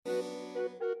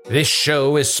This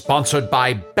show is sponsored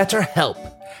by BetterHelp.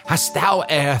 Hast thou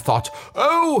e'er thought,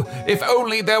 oh, if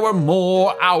only there were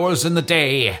more hours in the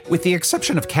day? With the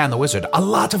exception of Can the Wizard, a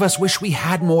lot of us wish we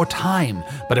had more time.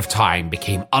 But if time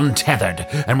became untethered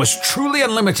and was truly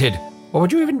unlimited, what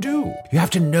would you even do? You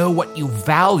have to know what you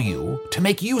value to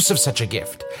make use of such a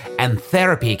gift. And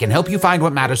therapy can help you find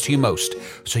what matters to you most,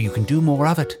 so you can do more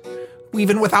of it,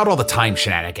 even without all the time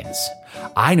shenanigans.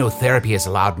 I know therapy has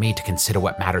allowed me to consider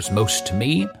what matters most to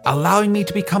me, allowing me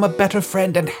to become a better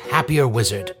friend and happier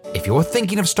wizard. If you're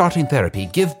thinking of starting therapy,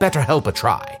 give BetterHelp a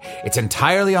try. It's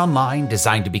entirely online,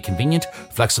 designed to be convenient,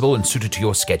 flexible, and suited to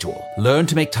your schedule. Learn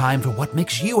to make time for what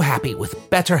makes you happy with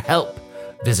BetterHelp.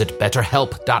 Visit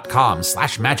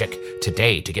betterhelp.com/magic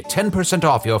today to get 10%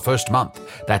 off your first month.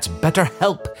 That's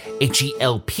BetterHelp,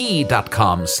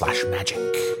 HELP.com/magic.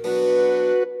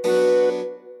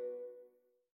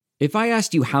 If I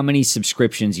asked you how many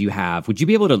subscriptions you have, would you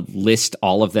be able to list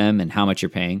all of them and how much you're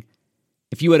paying?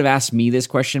 If you would have asked me this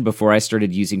question before I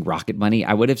started using Rocket Money,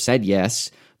 I would have said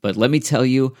yes, but let me tell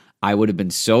you, I would have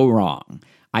been so wrong.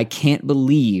 I can't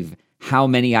believe how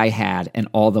many I had and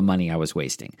all the money I was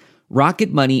wasting.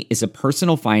 Rocket Money is a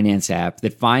personal finance app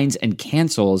that finds and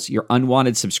cancels your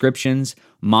unwanted subscriptions,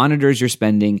 monitors your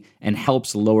spending, and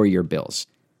helps lower your bills.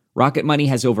 Rocket Money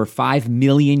has over 5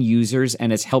 million users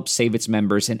and has helped save its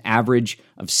members an average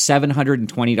of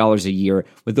 $720 a year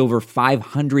with over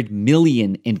 500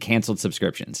 million in canceled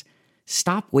subscriptions.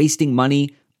 Stop wasting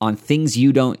money on things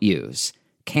you don't use.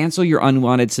 Cancel your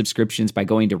unwanted subscriptions by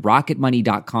going to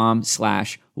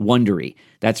rocketmoney.com/Wondery.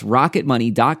 That's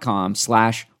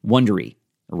rocketmoney.com/Wondery.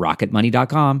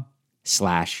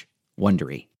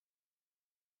 rocketmoney.com/Wondery.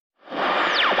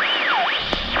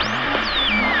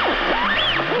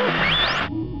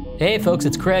 Hey folks,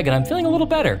 it's Craig, and I'm feeling a little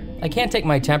better. I can't take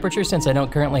my temperature since I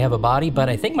don't currently have a body, but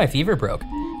I think my fever broke.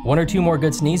 1 or 2 more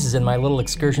good sneezes and my little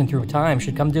excursion through time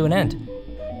should come to an end.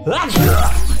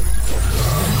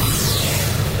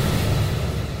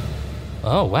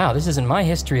 Oh wow, this isn't my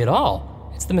history at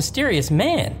all. It's the mysterious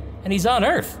man, and he's on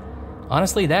Earth.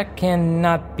 Honestly, that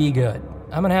cannot be good.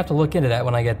 I'm gonna have to look into that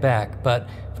when I get back, but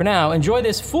for now, enjoy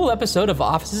this full episode of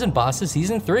Offices and Bosses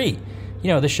Season 3. You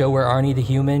know, the show where Arnie the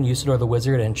Human, Usador the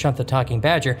Wizard, and Chunt the Talking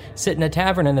Badger sit in a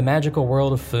tavern in the magical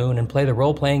world of Foon and play the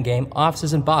role-playing game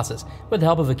Offices and Bosses with the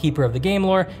help of a keeper of the game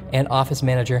lore, an office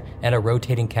manager, and a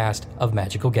rotating cast of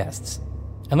magical guests.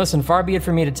 And listen, far be it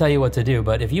for me to tell you what to do,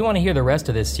 but if you want to hear the rest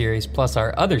of this series, plus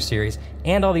our other series,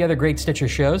 and all the other great Stitcher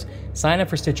shows, sign up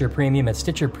for Stitcher Premium at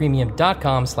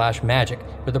stitcherpremium.com/magic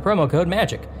with the promo code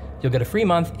MAGIC. You'll get a free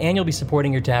month, and you'll be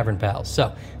supporting your tavern pals.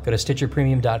 So, go to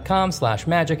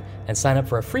stitcherpremium.com/magic and sign up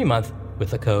for a free month with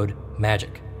the code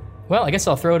MAGIC. Well, I guess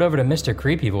I'll throw it over to Mr.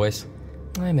 Creepy Voice.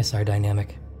 I miss our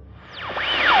dynamic.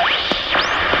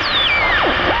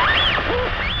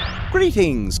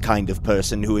 Greetings, kind of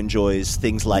person who enjoys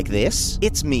things like this.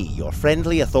 It's me, your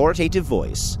friendly, authoritative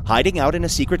voice, hiding out in a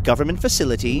secret government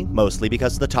facility, mostly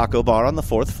because the taco bar on the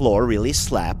 4th floor really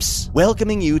slaps,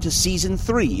 welcoming you to Season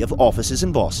 3 of Offices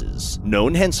and Bosses,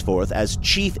 known henceforth as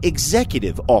Chief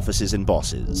Executive Offices and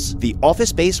Bosses, the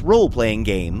office-based role-playing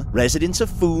game residents of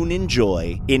Foon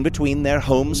enjoy in between their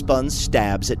homespun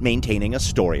stabs at maintaining a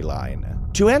storyline.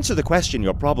 To answer the question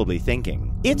you're probably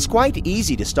thinking, it's quite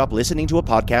easy to stop listening to a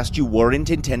podcast you weren't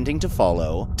intending to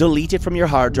follow, delete it from your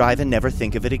hard drive, and never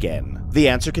think of it again. The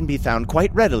answer can be found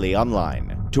quite readily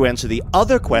online. To answer the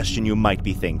other question you might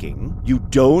be thinking, you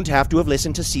don't have to have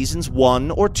listened to Seasons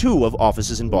 1 or 2 of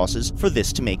Offices and Bosses for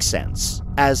this to make sense.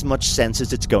 As much sense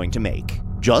as it's going to make.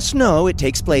 Just know it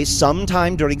takes place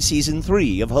sometime during Season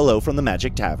 3 of Hello from the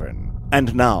Magic Tavern.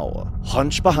 And now,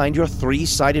 hunch behind your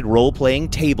 3-sided role-playing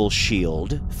table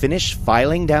shield, finish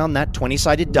filing down that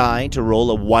 20-sided die to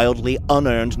roll a wildly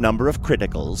unearned number of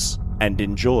criticals, and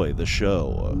enjoy the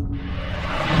show.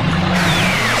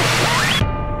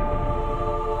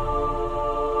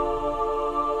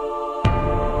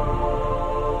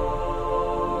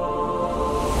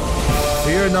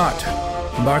 Fear not,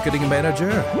 marketing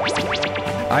manager,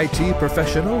 IT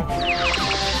professional,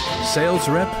 sales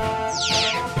rep,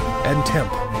 and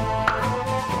temp.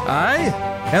 I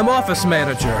am Office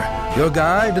Manager, your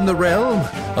guide in the realm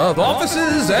of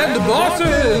Offices and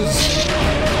Bosses!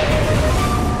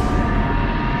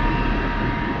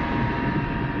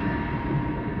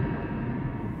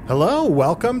 Hello,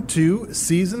 welcome to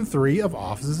Season 3 of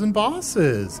Offices and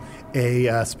Bosses,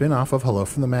 a spin-off of Hello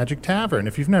from the Magic Tavern.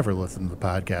 If you've never listened to the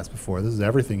podcast before, this is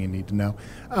everything you need to know.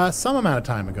 Some amount of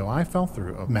time ago, I fell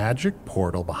through a magic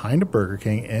portal behind a Burger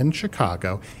King in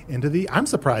Chicago into the... I'm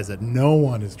surprised that no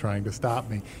one is trying to stop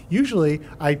me. Usually,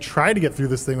 I try to get through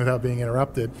this thing without being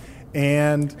interrupted,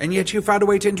 And yet you found a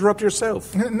way to interrupt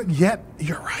yourself. yet,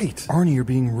 you're right. Arnie, you're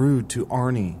being rude to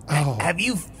Arnie. Oh. Have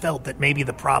you felt that maybe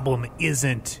the problem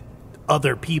isn't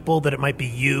other people, that it might be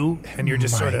you, and you're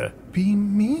just sort of be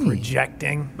me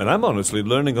projecting? And I'm honestly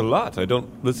learning a lot. I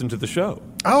don't listen to the show.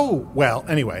 Oh, well,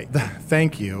 anyway,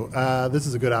 thank you. This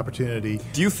is a good opportunity.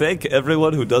 Do you thank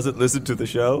everyone who doesn't listen to the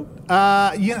show?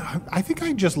 I think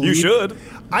I just lead. You should.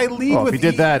 I lead Well, with if he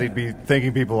did that, he'd be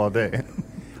thanking people all day.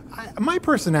 My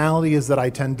personality is that I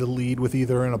tend to lead with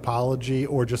either an apology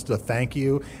or just a thank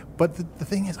you. But the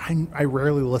thing is, I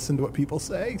rarely listen to what people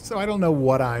say, so I don't know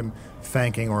what I'm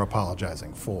thanking or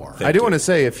apologizing for. I do want to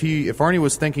say, if Arnie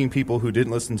was thanking people who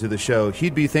didn't listen to the show,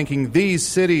 he'd be thanking these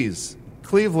cities: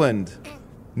 Cleveland,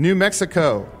 New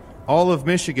Mexico, all of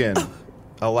Michigan,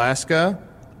 Alaska,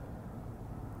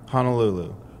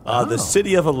 Honolulu. The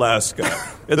city of Alaska.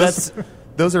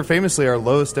 Those are famously our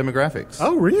lowest demographics.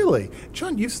 Oh, really?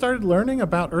 John, you started learning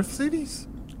about Earth cities?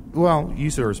 Well,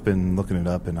 Usur's been looking it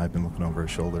up, and I've been looking over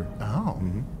his shoulder. Oh.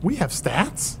 We have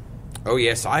stats? Oh,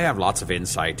 yes, I have lots of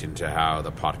insight into how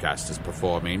the podcast is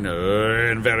performing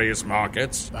in various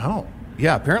markets. Oh.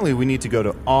 Yeah, apparently we need to go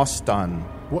to Austin.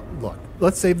 Look,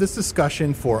 let's save this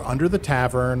discussion for Under the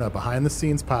Tavern, a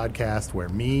behind-the-scenes podcast where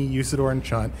me, Usador, and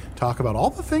Chunt talk about all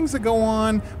the things that go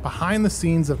on behind the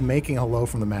scenes of making Hello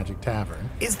from the Magic Tavern.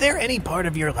 Is there any part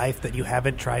of your life that you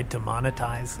haven't tried to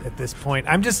monetize at this point?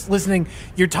 I'm just listening.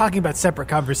 You're talking about separate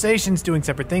conversations, doing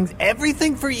separate things.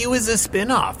 Everything for you is a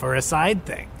spin-off or a side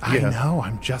thing. I know,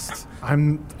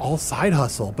 I'm all side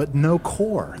hustle, but no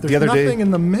core. There's other day- nothing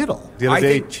in the middle. The other I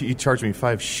day, think- he charged me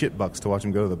 $5 to watch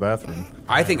him go to the bathroom.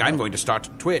 I think I'm going to start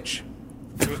Twitch.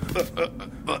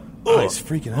 Oh, he's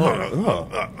freaking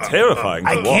out. Terrifying.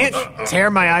 I to can't watch. tear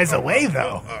my eyes away,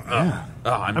 though.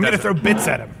 I'm going to throw bits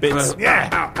at him. Bits.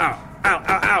 Yeah.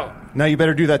 Ow. Now you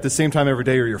better do that the same time every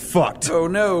day or you're fucked. Oh,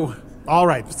 no. All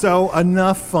right, so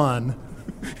enough fun.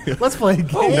 Let's play a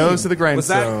game. Nose to the Was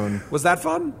grindstone. that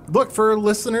fun? Look, for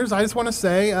listeners, I just want to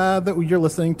say that you're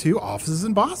listening to Offices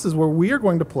and Bosses, where we are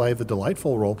going to play the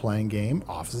delightful role-playing game,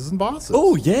 Offices and Bosses.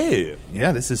 Oh, yeah.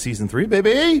 Yeah, this is season 3,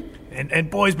 baby.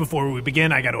 And boys, before we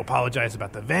begin, I got to apologize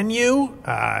about the venue.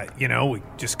 We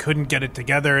just couldn't get it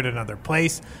together at another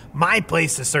place. My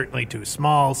place is certainly too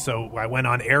small, so I went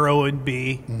on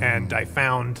Airbnb and I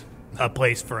found a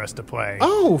place for us to play.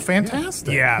 Oh,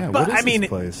 fantastic. Yeah, but what is I mean, this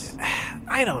place?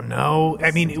 I don't know.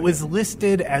 I mean, it was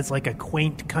listed as like a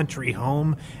quaint country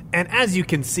home, and as you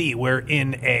can see, we're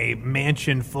in a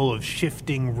mansion full of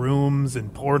shifting rooms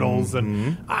and portals,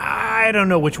 and I don't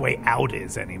know which way out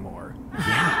is anymore.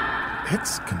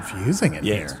 It's confusing in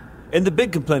Yes. here. And the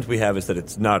big complaint we have is that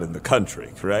it's not in the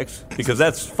country, correct? Because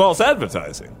that's false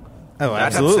advertising. Oh, That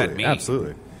absolutely. upset me.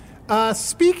 Absolutely.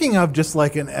 Speaking of just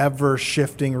like an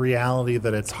ever-shifting reality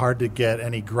that it's hard to get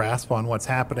any grasp on what's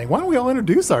happening, why don't we all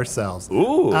introduce ourselves?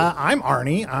 Ooh. I'm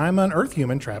Arnie. I'm an Earth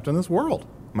human trapped in this world.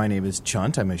 My name is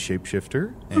Chunt. I'm a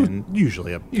shapeshifter. And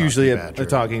Usually a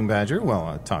talking badger.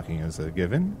 Well, talking is a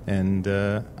given. And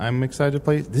I'm excited to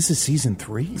play. This is season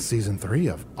 3. Season 3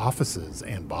 of Offices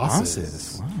and Bosses.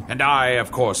 Bosses. Wow. And I,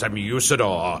 of course, am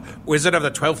Usador, wizard of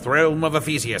the 12th realm of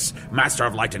Ephesius, master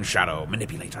of light and shadow,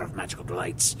 manipulator of magical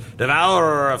delights,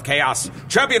 devourer of chaos,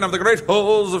 champion of the great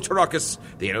halls of Tarakis.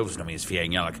 The elves know me as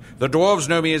Fiang Yalak. The dwarves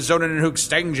know me as Zonin and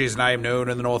Hookstanges, and I am known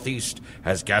in the northeast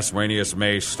as Gaswanius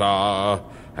Maystar.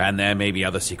 And there may be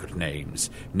other secret names.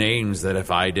 Names that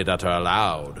if I did utter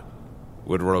aloud,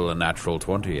 would roll a natural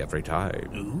 20 every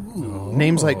time.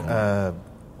 Names like,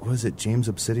 what is it, James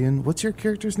Obsidian? What's your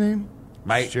character's name?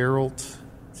 Gerald.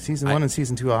 Season 1 and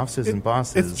Season 2 Offices and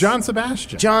Bosses. It's John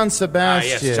Sebastian. John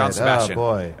Sebastian. Yes, John Sebastian. Oh,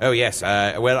 boy. Oh, yes.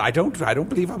 Well, I don't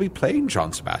believe I'll be playing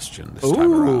John Sebastian this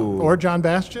time around. Or John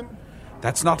Bastion.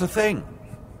 That's not a thing.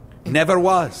 Never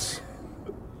was.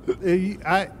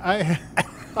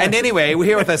 And anyway,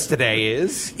 here with us today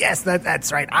is... Yes,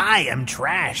 that's right. I am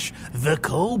Trash, the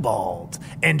Kobold,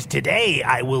 and today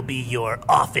I will be your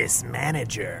office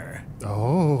manager.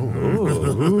 Oh.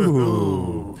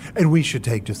 And we should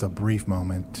take just a brief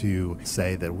moment to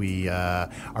say that we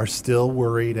are still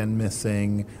worried and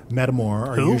missing Metamore,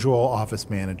 our usual office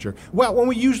manager. Well, when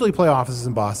we usually play Offices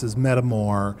and Bosses,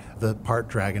 Metamore, the part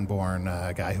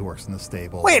Dragonborn guy who works in the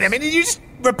stable. Wait, I mean, did you just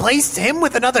replace him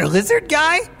with another lizard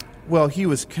guy? Well, he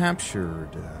was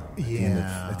captured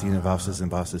Yeah. At the end of Offices and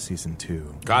Bosses Season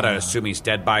 2. Gotta assume he's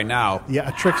dead by now. Yeah,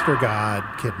 a trickster god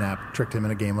tricked him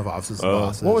in a game of Offices and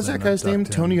Bosses. What was that and guy's name?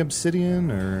 abducted him. Tony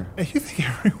Obsidian? Or You think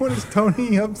everyone is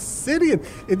Tony Obsidian?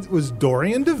 It was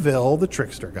Dorian DeVille, the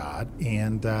trickster god,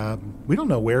 and we don't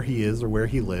know where he is or where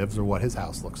he lives or what his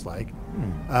house looks like.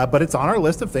 But it's on our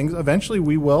list of things. Eventually,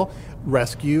 we will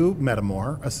rescue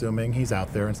Metamor, assuming he's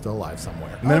out there and still alive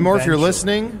somewhere. Metamor, if you're Eventually.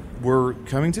 listening, we're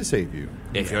coming to save you.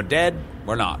 If you're dead,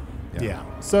 we're not. Yeah.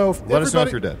 So Let us know if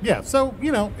everybody- you're dead. Yeah. So,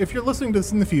 if you're listening to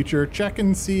this in the future, check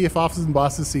and see if Offices and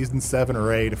Bosses Season 7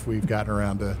 or 8, if we've gotten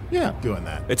around to doing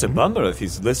that. It's a bummer if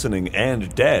he's listening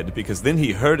and dead, because then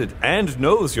he heard it and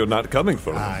knows you're not coming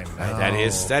for him. I know.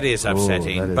 That is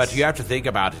upsetting. that is- But you have to think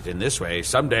about it in this way.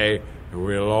 Someday,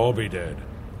 we'll all be dead.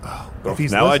 If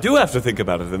he's Now I lis- do have to think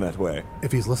about it in that way.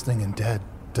 If he's listening and dead,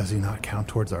 does he not count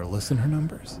towards our listener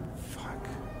numbers?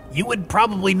 You would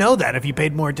probably know that if you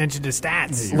paid more attention to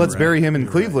stats. Let's bury him in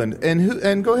Cleveland.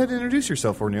 And go ahead and introduce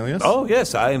yourself, Cornelius. Oh,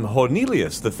 yes, I am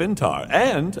Hornelius the Fintar,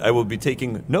 and I will be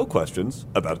taking no questions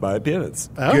about my appearance.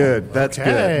 Good. That's okay.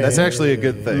 good. That's actually a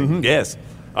good thing. Yes,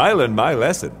 I learned my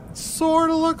lesson. Sort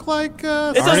of look like.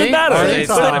 It doesn't matter. Arnie? It's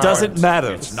not It doesn't important.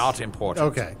 matter. It's not important.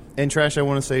 Okay. And Trash, I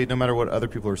want to say, no matter what other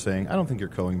people are saying, I don't think you're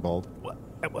going bald.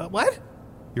 What?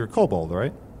 You're kobold,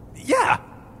 right? Yeah.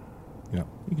 Yeah.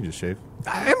 You can just shave.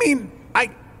 I mean,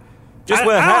 Just I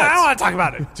wear don't hats. want to talk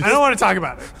about it. I don't want to talk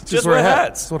about it. Just wear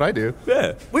hats. That's what I do.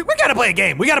 Yeah. We got to play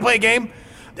a game.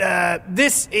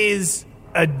 This is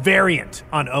a variant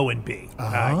on O and B.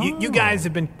 You guys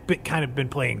have been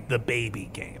playing the baby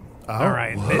game. All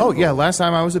right. Oh, yeah. Last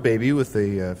time I was a baby with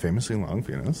a famously long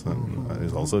penis. I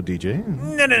was also a DJ.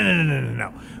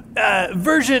 No.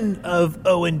 Version of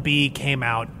O and B came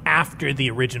out after the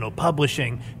original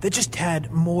publishing that just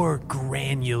had more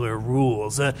granular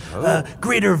rules,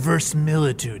 greater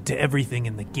verisimilitude to everything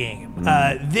in the game.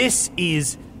 This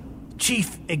is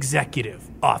Chief Executive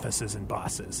Offices and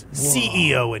Bosses,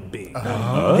 CEO and B.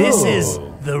 This is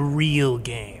the real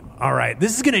game. All right,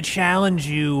 this is going to challenge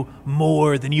you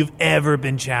more than you've ever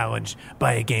been challenged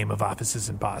by a game of Offices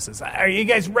and Bosses. Are you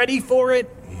guys ready for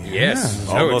it? Yes.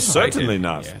 so Almost excited. certainly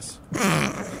not. Yes.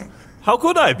 How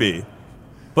could I be?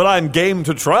 But I'm game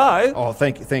to try. Oh,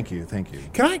 thank you.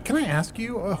 Can I ask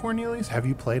you, Hornelius, have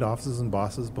you played Offices and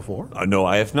Bosses before? No,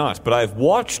 I have not, but I've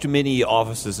watched many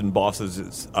Offices and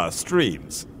Bosses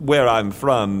streams. Where I'm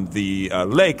from, the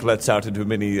lake lets out into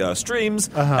many streams,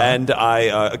 and I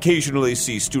occasionally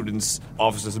see students'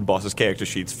 Offices and Bosses character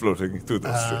sheets floating through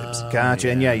those streams. Gotcha.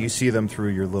 And yeah, you see them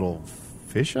through your little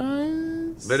fish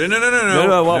eyes?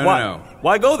 No.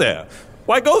 Why go there?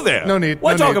 Why go there? No need,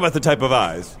 Why no talk need. about the type of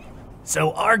eyes?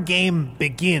 So our game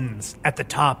begins at the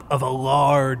top of a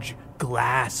large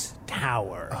glass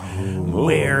tower,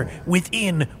 where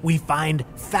within we find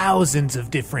thousands of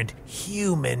different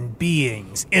human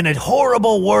beings in a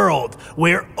horrible world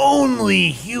where only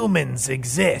humans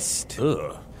exist.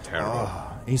 Ugh. Terrible.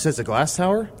 He says a glass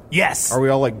tower? Yes. Are we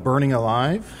all like burning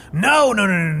alive?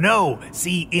 No.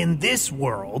 See, in this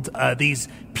world, these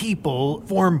people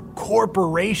form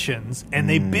corporations and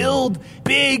they build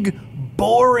big,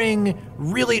 boring,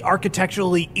 really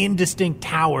architecturally indistinct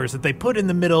towers that they put in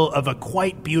the middle of a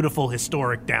quite beautiful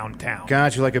historic downtown.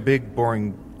 Gotcha, like a big,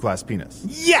 boring glass penis.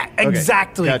 Yeah,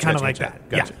 exactly, Gotcha, kind of gotcha, like gotcha, that.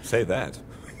 gotcha. Yeah. Say that.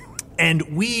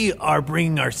 And we are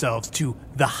bringing ourselves to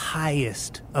the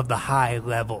highest of the high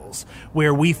levels,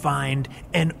 where we find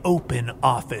an open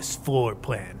office floor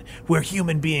plan, where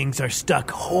human beings are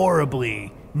stuck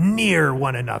horribly near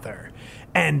one another.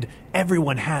 And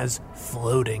everyone has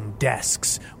floating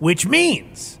desks, which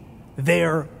means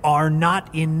there are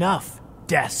not enough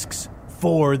desks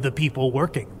for the people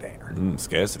working there.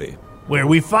 Scarcity. Where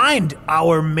we find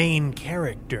our main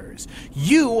characters.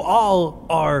 You all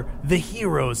are the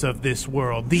heroes of this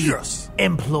world, the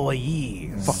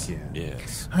employees. Fuck yeah.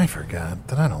 Yes. I forgot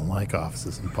that I don't like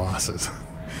Offices and Bosses.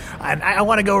 And I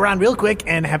want to go around real quick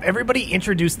and have everybody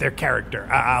introduce their character.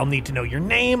 I'll need to know your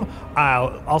name.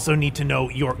 I'll also need to know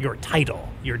your title,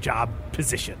 your job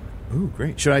position. Ooh,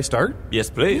 great. Should I start? Yes,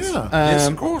 please. Yes,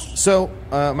 of course. So,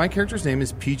 my character's name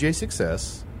is PJ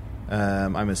Success.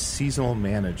 I'm a seasonal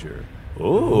manager.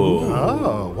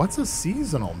 Oh, what's a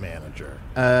seasonal manager?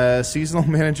 Seasonal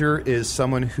manager is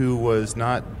someone who was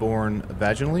not born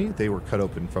vaginally. They were cut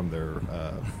open from their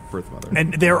birth mother.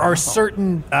 And there are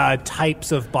certain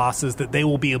types of bosses that they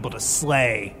will be able to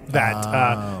slay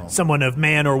that someone of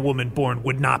man or woman born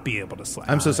would not be able to slay.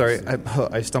 I'm so sorry.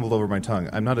 I stumbled over my tongue.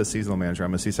 I'm not a seasonal manager.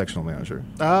 I'm a C-sectional manager.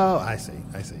 Oh, I see.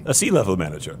 A sea-level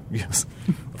manager. Yes.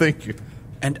 Thank you.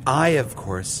 And I, of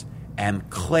course, am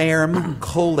Claire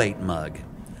Collate Mug,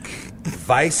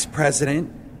 Vice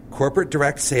President, Corporate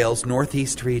Direct Sales,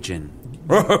 Northeast Region.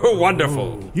 Oh,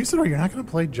 wonderful. You said you're not going to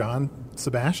play John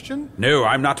Sebastian? No,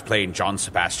 I'm not playing John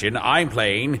Sebastian. I'm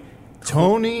playing...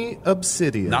 Tony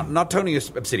Obsidian. Not Tony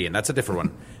Obsidian. That's a different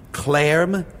one.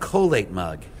 Clarm Collate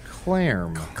Mug.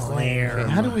 Clarm. Clarm.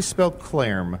 How do we spell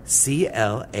Clarm?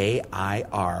 Clairm. Okay.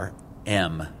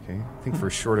 I think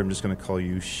for short, I'm just going to call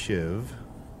you Shiv.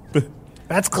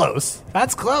 That's close.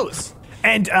 That's close.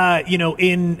 And,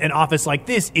 in an office like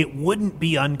this, it wouldn't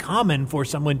be uncommon for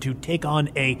someone to take on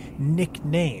a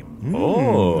nickname.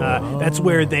 That's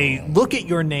where they look at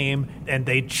your name and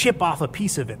they chip off a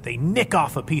piece of it. They nick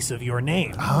off a piece of your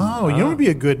name. Oh, you know what would be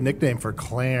a good nickname for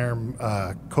Clarm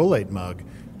Collate Mug?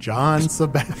 John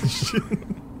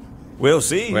Sebastian. We'll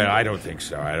see. Well, I don't think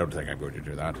so. I don't think I'm going to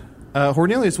do that.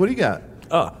 Hornelius, what do you got?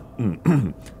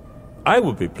 I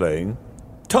will be playing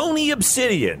Tony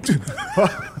Obsidian.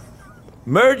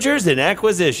 Mergers and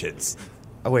acquisitions.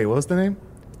 Oh, wait, what was the name?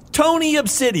 Tony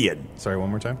Obsidian. Sorry,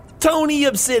 one more time. Tony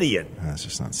Obsidian. That's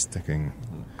just not sticking.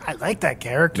 I like that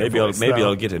character Maybe voice,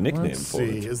 I'll get a nickname Let's for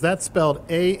see. it. Is that spelled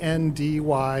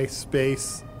ANDY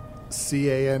space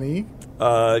CANE?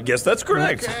 Yes, that's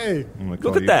correct. Okay.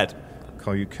 Look at that.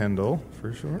 Call you Kendall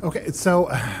for sure. Okay,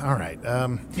 so, all right.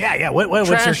 Yeah. What's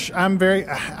Trash, your... I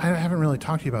haven't really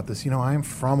talked to you about this. I am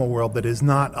from a world that is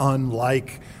not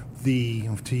unlike to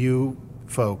you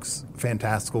folks,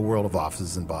 fantastical world of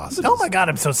Offices and Bosses. Oh my God,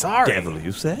 I'm so sorry. Devil,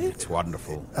 you say? It's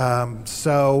wonderful.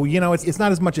 So, it's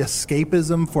not as much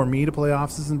escapism for me to play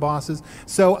Offices and Bosses.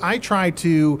 So I try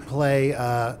to play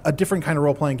a different kind of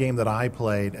role-playing game that I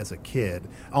played as a kid.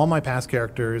 All my past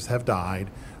characters have died.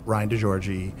 Ryan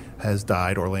DeGiorgi has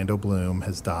died. Orlando Bloom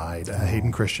has died.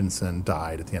 Hayden Christensen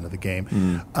died at the end of the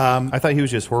game. I thought he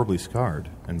was just horribly scarred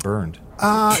and burned.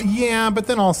 Yeah, but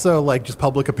then also, just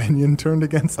public opinion turned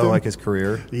against him. Oh, like his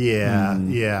career?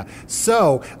 Yeah.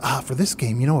 So, for this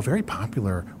game, a very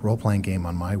popular role-playing game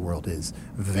on my world is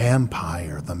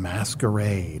Vampire the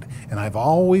Masquerade. And I've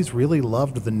always really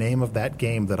loved the name of that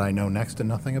game that I know next to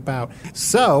nothing about.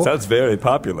 So... Sounds very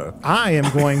popular. I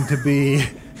am going to be...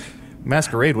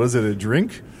 Masquerade, was it a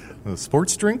drink? A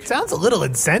sports drink? Sounds a little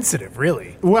insensitive,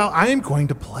 really. Well, I am going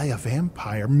to play a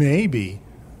vampire. Maybe.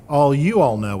 All you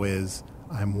all know is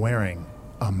I'm wearing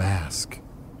a mask.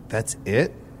 That's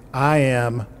it? I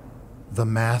am the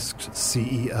masked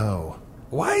CEO.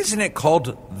 Why isn't it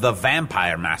called The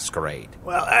Vampire Masquerade?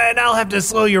 Well, and I'll have to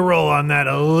slow your roll on that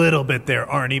a little bit there,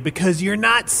 Arnie, because you're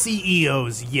not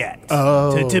CEOs yet.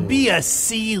 Oh. To be a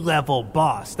C-level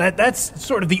boss, that's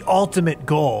sort of the ultimate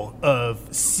goal of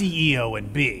CEO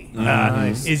and B.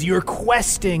 Nice. Is you're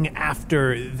questing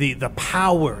after the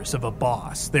powers of a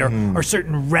boss. There are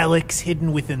certain relics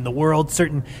hidden within the world,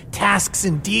 certain tasks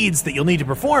and deeds that you'll need to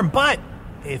perform, but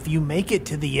if you make it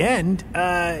to the end,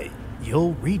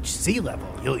 you'll reach C-level.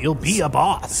 You'll be a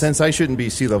boss. Since I shouldn't be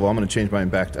C-level, I'm going to change mine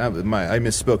back to... I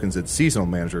misspoke and said seasonal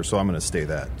manager, so I'm going to stay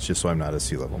that, just so I'm not a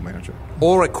C-level manager.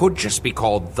 Or it could just be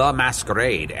called The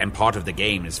Masquerade, and part of the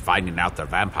game is finding out they're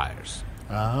vampires.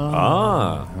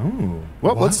 Well,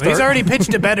 let's start. He's already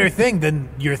pitched a better thing than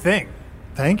your thing.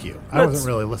 Thank you. I wasn't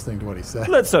really listening to what he said.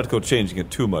 Let's not go changing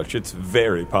it too much. It's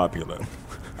very popular.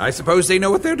 I suppose they know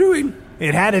what they're doing.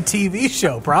 It had a TV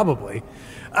show, probably.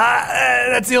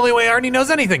 That's the only way Arnie knows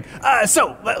anything.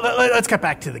 So let's get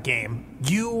back to the game.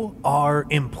 You are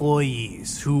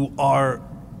employees who are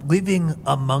living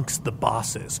amongst the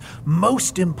bosses.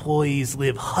 Most employees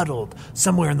live huddled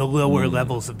somewhere in the lower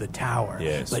levels of the tower.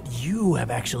 Yes. But you have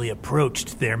actually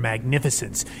approached their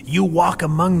magnificence. You walk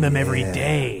among them every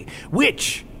day,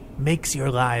 which makes your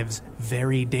lives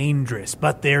very dangerous.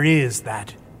 But there is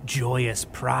that joyous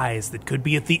prize that could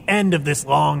be at the end of this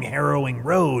long, harrowing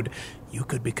road. You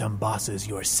could become bosses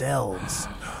yourselves.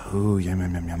 Ooh,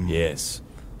 yum. Yes.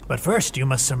 But first, you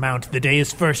must surmount the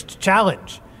day's first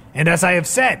challenge. And as I have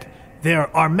said,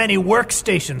 there are many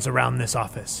workstations around this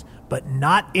office, but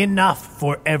not enough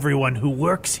for everyone who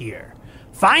works here.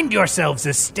 Find yourselves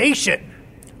a station.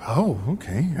 Oh,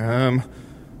 okay.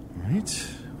 Right.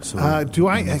 So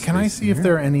Can I see if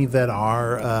there are any that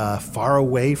are far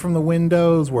away from the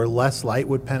windows where less light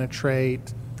would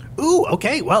penetrate? Ooh,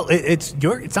 okay. Well, it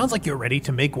sounds like you're ready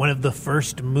to make one of the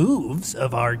first moves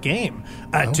of our game.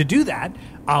 To do that,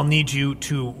 I'll need you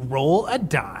to roll a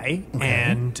die,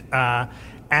 and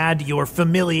add your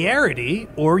familiarity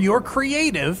or your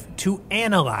creative to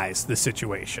analyze the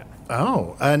situation.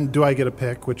 Oh, and do I get a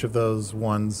pick which of those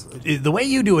ones? The way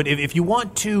you do it, if you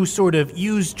want to sort of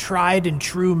use tried and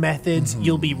true methods,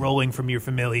 you'll be rolling from your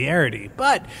familiarity.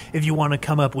 But if you want to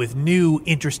come up with new,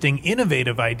 interesting,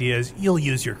 innovative ideas, you'll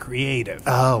use your creative.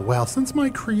 Oh, well, since my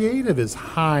creative is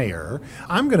higher,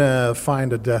 I'm going to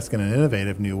find a desk in an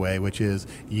innovative new way, which is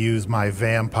use my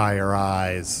vampire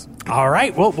eyes. All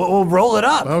right, we'll roll it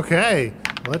up. Okay,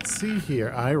 let's see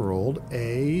here. I rolled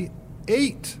a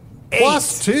 8.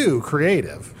 Plus 2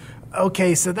 creative.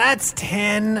 Okay, so that's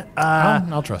 10.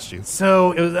 I'll trust you.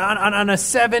 So it was on a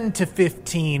 7 to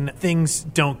 15, things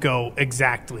don't go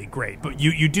exactly great. But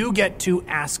you do get to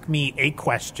ask me a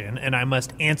question, and I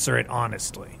must answer it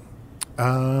honestly.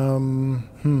 What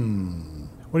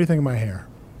do you think of my hair?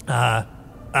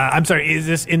 I'm sorry, is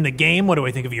this in the game? What do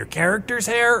I think of your character's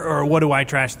hair, or what do I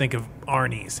think of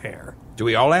Arnie's hair? Do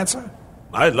we all answer?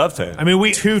 I'd love to. I mean,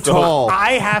 we Too tall.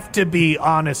 I have to be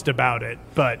honest about it,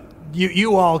 but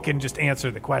you all can just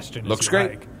answer the question. Looks as you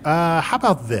great. like. How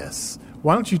about this?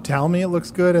 Why don't you tell me it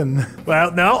looks good and...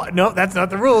 Well, no, that's not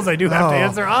the rules. I do have to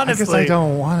answer honestly. I guess I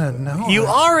don't want to know. You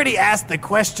already asked the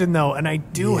question, though, and I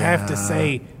do have to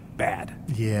say bad.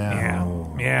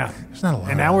 Yeah. There's not a lot.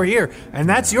 And now we're here. And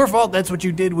that's your fault. That's what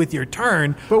you did with your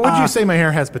turn. But would you say my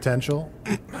hair has potential?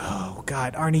 Oh,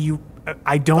 God, Arnie,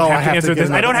 I don't Oh, have to answer this.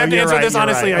 I don't have to answer this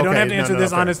honestly. You're right. I don't Okay, have to answer no, this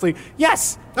fair. honestly.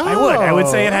 Yes, I would. I would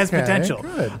say it has okay, potential.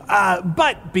 good.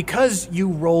 But because you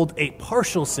rolled a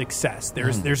partial success,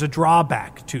 there's a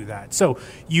drawback to that. So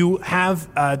you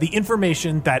have the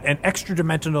information that an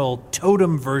extra-dimensional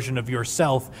totem version of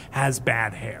yourself has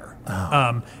bad hair.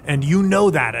 And you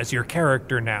know that as your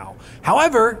character now.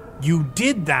 However, you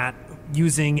did that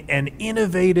using an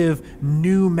innovative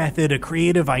new method, a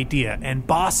creative idea, and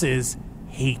bosses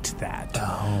hate that.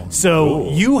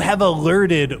 You have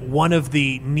alerted one of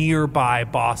the nearby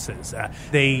bosses.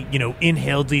 They,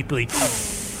 inhale deeply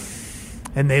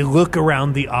and they look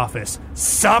around the office.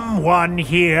 Someone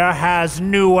here has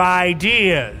new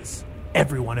ideas.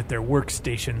 Everyone at their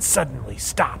workstation suddenly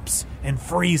stops and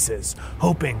freezes,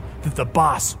 hoping that the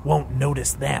boss won't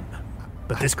notice them.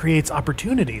 But this creates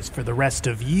opportunities for the rest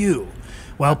of you.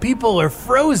 While people are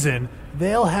frozen,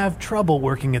 they'll have trouble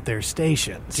working at their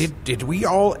stations. Did we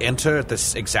all enter at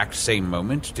this exact same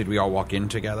moment? Did we all walk in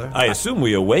together? I assume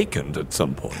we awakened at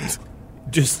some point.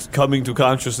 Just coming to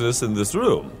consciousness in this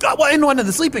room. Well, in one of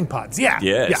the sleeping pods, yeah.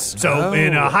 Yes. Yeah. So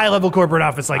in a high-level corporate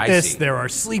office like I this, see. there are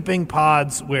sleeping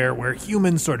pods where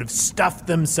humans sort of stuff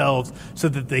themselves so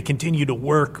that they continue to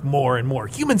work more and more.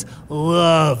 Humans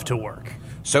love to work.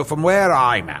 So from where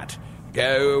I'm at,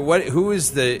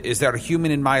 is there a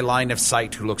human in my line of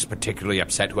sight who looks particularly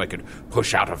upset who I could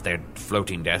push out of their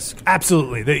floating desk?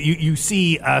 Absolutely. You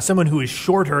see someone who is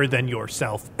shorter than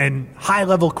yourself. And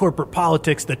high-level corporate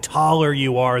politics, the taller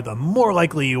you are, the more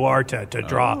likely you are to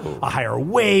draw a higher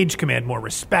wage, command more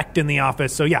respect in the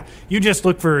office. So, yeah, you just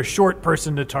look for a short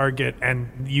person to target, and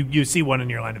you see one in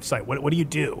your line of sight. What do you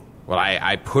do? Well,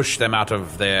 I push them out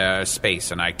of their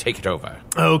space and I take it over.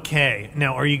 Okay.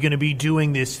 Now, are you going to be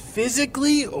doing this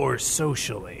physically or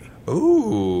socially?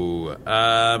 Ooh,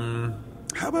 how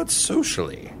about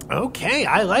socially? Okay,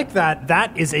 I like that.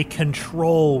 That is a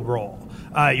control roll.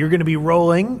 You're going to be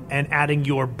rolling and adding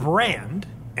your brand,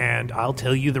 and I'll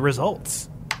tell you the results.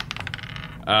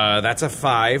 That's a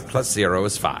 5 plus 0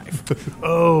 is 5.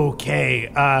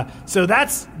 Okay, so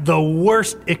that's the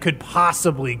worst it could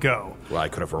possibly go. Well, I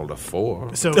could have rolled a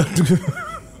 4. So or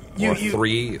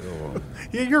 3. Or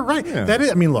Yeah, you're right. Yeah. That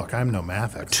is, I mean, look, I'm no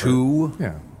math expert. 2.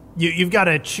 Yeah. you've got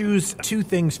to choose two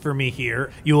things for me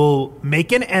here. You'll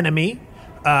make an enemy.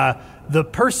 The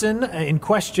person in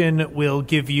question will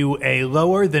give you a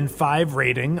lower than 5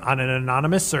 rating on an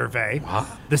anonymous survey. What?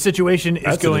 The situation is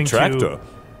That's going an attractor.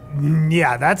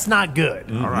 Yeah, that's not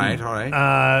good. All right.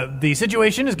 The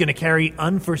situation is going to carry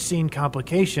unforeseen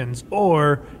complications,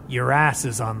 or your ass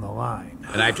is on the line.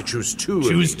 And I have to choose 2.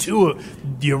 Choose two.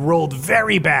 You rolled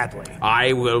very badly.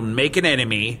 I will make an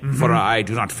enemy, for I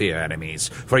do not fear enemies.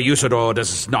 For Usador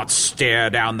does not stare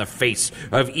down the face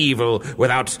of evil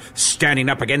without standing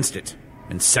up against it.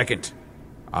 And second,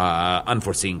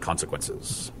 unforeseen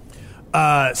consequences.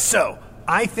 So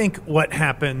I think what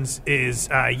happens is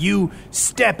you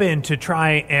step in to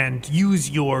try and use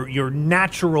your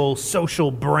natural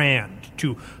social brand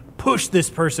to push this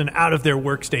person out of their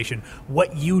workstation.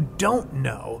 What you don't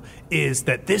know is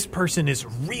that this person is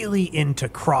really into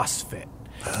CrossFit.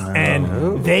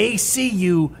 And they see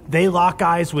you, they lock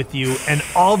eyes with you, and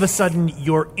all of a sudden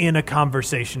you're in a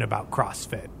conversation about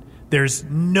CrossFit. There's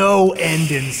no end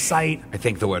in sight. I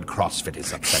think the word CrossFit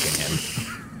is upsetting him.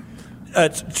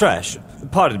 Trash,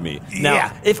 pardon me. Now,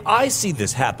 Yeah. if I see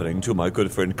this happening to my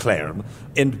good friend Clarem,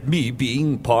 and me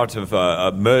being part of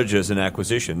mergers and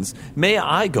acquisitions, may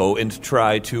I go and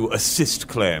try to assist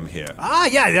Clarem here?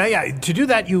 Yeah. To do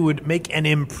that, you would make an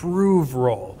improve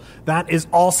roll. That is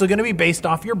also going to be based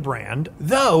off your brand,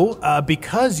 though,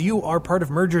 because you are part of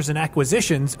mergers and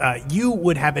acquisitions, you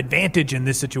would have advantage in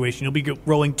this situation. You'll be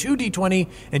rolling 2d20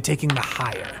 and taking the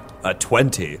higher. A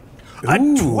 20. A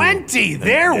 20!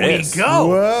 There Yes. we go!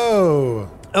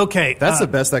 Whoa. Okay. That's the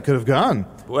best that could have gone.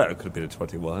 Well, it could have been a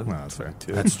 21. No, that's fair.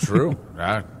 That's true.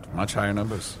 Much higher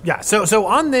numbers. Yeah, so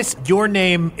on this, your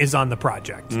name is on the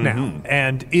project now,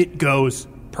 and it goes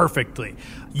perfectly.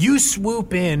 You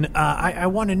swoop in. I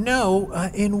want to know,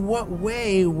 in what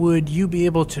way would you be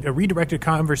able to redirect a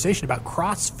conversation about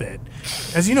CrossFit?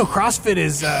 As you know, CrossFit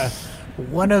is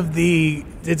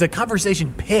it's a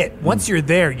conversation pit. Once you're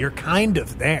there, you're kind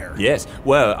of there. Yes.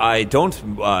 Well, I don't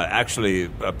actually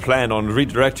plan on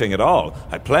redirecting at all.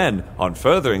 I plan on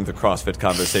furthering the CrossFit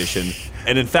conversation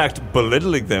and, in fact,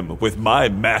 belittling them with my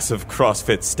massive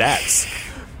CrossFit stats.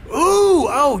 Ooh,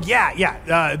 oh,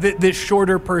 yeah. This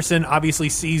shorter person obviously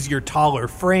sees your taller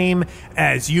frame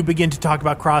as you begin to talk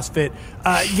about CrossFit,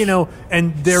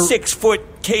 and they're...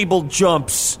 6-foot cable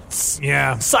jumps.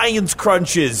 Yeah. Science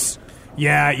crunches.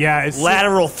 Yeah. It's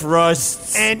Lateral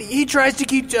thrusts. And he tries to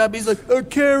keep up. He's like,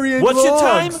 carrying What's your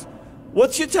time? logs.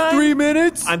 What's your time? 3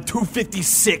 minutes? I'm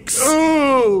 256.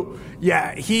 Ooh.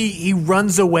 Yeah, he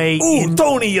runs away. Ooh,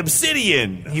 Tony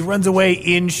Obsidian. He runs away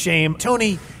in shame.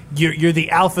 Tony, you're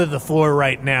the alpha of the floor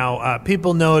right now.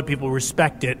 People know it. People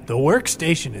respect it. The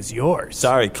workstation is yours.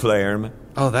 Sorry, Clarem.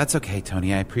 Oh, that's okay,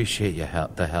 Tony. I appreciate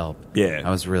the help. Yeah. I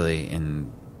was really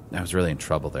in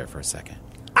trouble there for a second.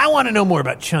 I want to know more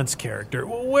about Chunt's character.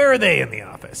 Where are they in the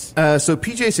office? So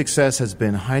PJ Success has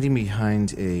been hiding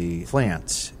behind a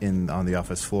plant on the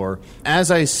office floor.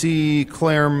 As I see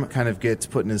Clarem kind of get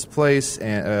put in his place,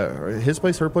 and his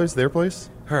place, her place, their place?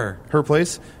 Her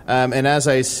place. And as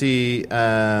I see,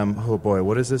 oh boy,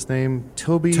 what is his name?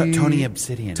 Tony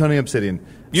Obsidian. Tony Obsidian.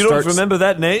 You don't remember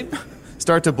that name?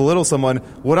 Start to belittle someone.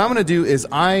 What I'm going to do is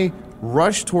I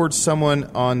rush towards someone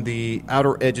on the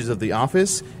outer edges of the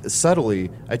office.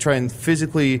 Subtly, I try and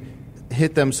physically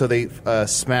hit them so they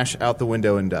smash out the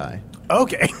window and die.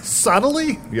 Okay,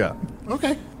 subtly? Yeah.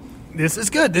 Okay. This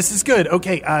is good.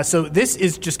 Okay, so this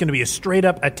is just going to be a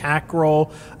straight-up attack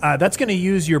roll. That's going to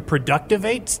use your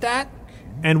Productivate stat.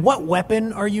 And what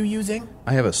weapon are you using?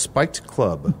 I have a spiked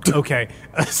club. Okay,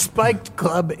 a spiked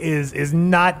club is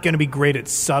not going to be great at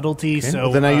subtlety. Okay. So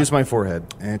Well, then I use my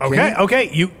forehead.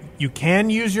 Okay. You can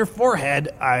use your forehead.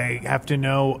 I have to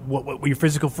know what your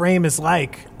physical frame is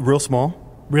like. Real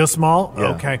small. Real small?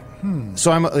 Yeah. Okay.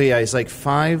 So it's like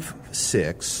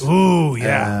 5'6". Ooh,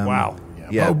 yeah. Wow.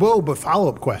 Yeah. Whoa, but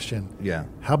follow-up question. Yeah.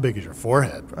 How big is your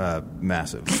forehead?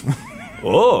 Massive.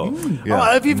 Oh. Yeah.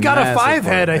 Well, if you've got a Massive 5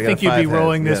 head, I forehead. think got a you'd be 5 head,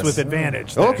 rolling this yes. with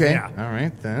advantage. then, Okay. yeah. All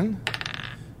right, then.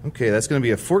 Okay, that's going to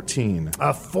be a 14.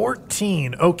 A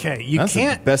 14. Okay. You That's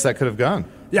can't. the best that could have gone.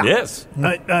 Yeah. Yes.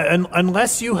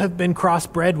 Unless you have been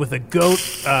crossbred with a goat,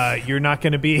 you're not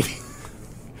going to be.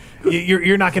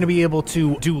 You're not going to be able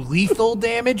to do lethal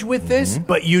damage with this,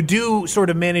 but you do sort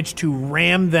of manage to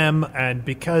ram them, and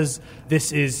because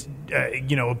this is,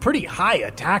 a pretty high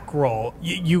attack roll,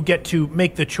 you get to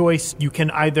make the choice. You can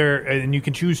and you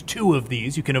can choose 2 of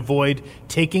these. You can avoid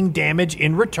taking damage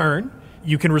in return.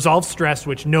 You can resolve stress,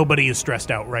 which nobody is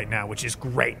stressed out right now, which is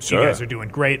great. Sure. You guys are doing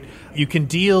great. You can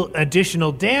deal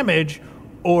additional damage,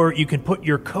 or you can put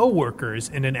your coworkers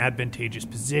in an advantageous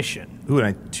position. Ooh, and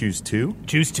I choose 2?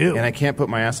 Choose 2. And I can't put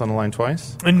my ass on the line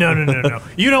twice? No.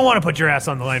 You don't want to put your ass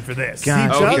on the line for this.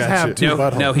 God. He Oh, does gotcha. have 2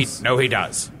 buttholes. No, he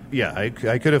does. Yeah, I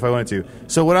could if I wanted to.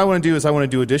 So what I want to do is I want to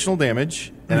do additional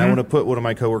damage, and I want to put one of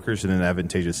my coworkers in an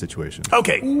advantageous situation.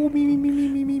 Okay. Ooh,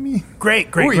 me.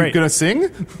 Great. Ooh, are you going to sing?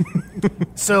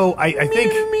 So I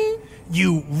think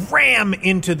you ram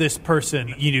into this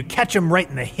person. You catch them right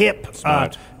in the hip.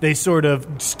 Smart. They sort of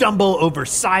stumble over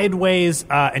sideways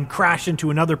and crash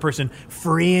into another person,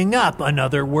 freeing up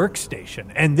another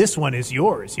workstation. And this one is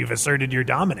yours. You've asserted your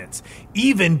dominance,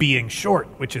 even being short,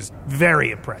 which is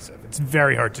very impressive. It's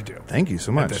very hard to do. Thank you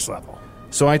so much. At this level.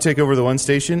 So I take over the one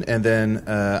station, and then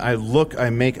I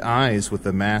make eyes with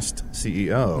the masked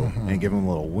CEO and give him a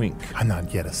little wink. I'm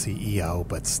not yet a CEO,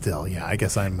 but still, yeah, I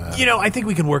guess I'm... I think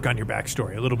we can work on your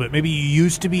backstory a little bit. Maybe you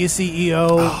used to be a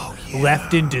CEO,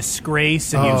 left in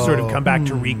disgrace, and you've sort of come back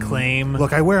to reclaim.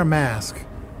 Look, I wear a mask,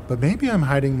 but maybe I'm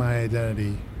hiding my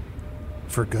identity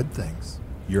for good things.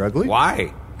 You're ugly?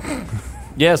 Why?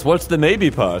 Yes, what's the maybe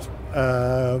part?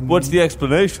 What's the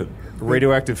explanation?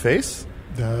 Radioactive face?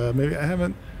 Maybe I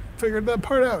haven't figured that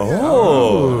part out.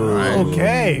 Oh,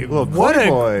 Okay. Little What a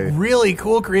playboy. really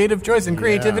cool creative choice. And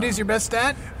creativity is your best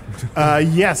stat?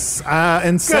 Yes.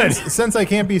 And Good. since I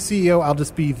can't be CEO, I'll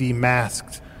just be the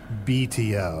masked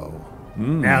BTO.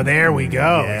 Now there we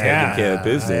go. Taking care of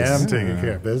business. I am taking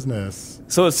care of business.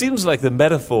 So it seems like the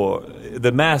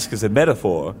mask is a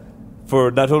metaphor for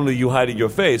not only you hiding your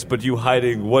face, but you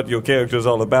hiding what your character's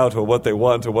all about or what they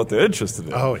want or what they're interested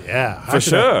in. Oh, yeah. For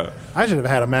sure. I should have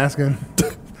had a mask in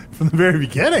from the very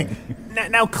beginning.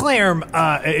 Now, Claire,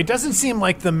 it doesn't seem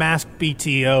like the masked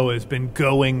BTO has been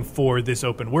going for this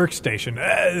open workstation.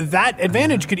 That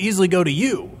advantage could easily go to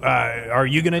you. Are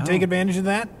you going to take advantage of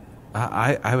that?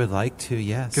 I would like to,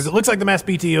 yes. Because it looks like the masked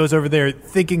BTO is over there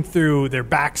thinking through their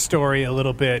backstory a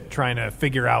little bit, trying to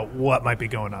figure out what might be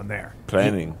going on there.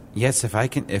 Planning. Yes,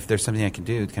 if there's something I can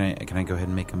do, can I go ahead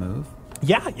and make a move?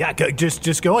 Yeah.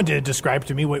 Just go and describe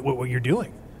to me what you're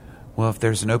doing. Well, if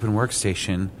there's an open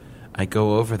workstation, I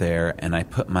go over there and I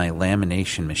put my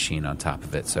lamination machine on top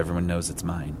of it so everyone knows it's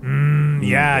mine.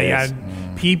 Yeah.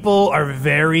 People are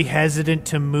very hesitant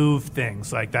to move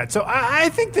things like that. So I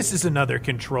think this is another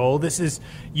control. This is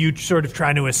you sort of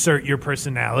trying to assert your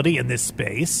personality in this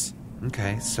space.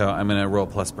 Okay, so I'm going to roll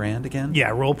plus brand again? Yeah,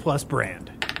 roll plus brand.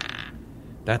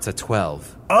 That's a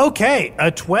 12. Okay,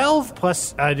 a 12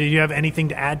 plus, did you have anything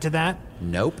to add to that?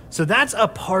 Nope. So that's a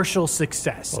partial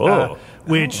success, Oh.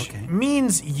 which okay.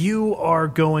 means you are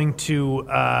going to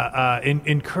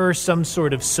incur some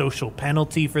sort of social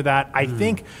penalty for that. I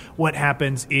think what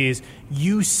happens is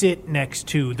you sit next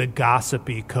to the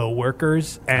gossipy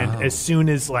coworkers, and as soon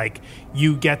as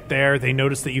you get there, they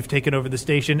notice that you've taken over the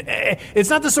station. It's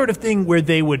not the sort of thing where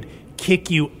they would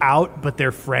kick you out, but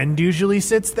their friend usually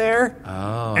sits there.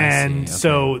 Oh, and I see.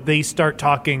 so they start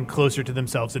talking closer to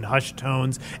themselves in hushed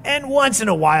tones, and once in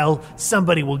a while,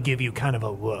 somebody will give you kind of a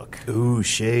look. Ooh,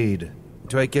 shade.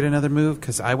 Do I get another move?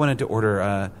 Because I wanted to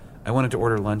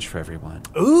order lunch for everyone.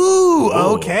 Ooh,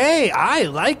 okay, I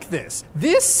like this.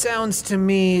 This sounds to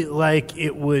me like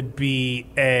it would be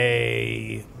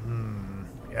a...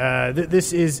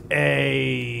 this is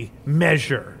a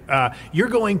measure. You're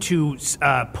going to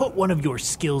put one of your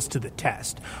skills to the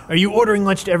test. Are you ordering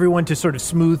lunch to everyone to sort of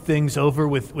smooth things over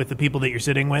with the people that you're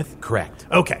sitting with? Correct.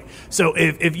 Okay, so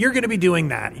if you're going to be doing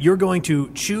that, you're going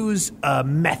to choose a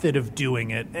method of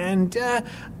doing it, and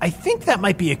I think that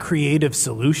might be a creative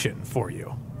solution for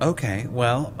you. Okay,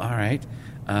 well, all right.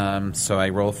 So I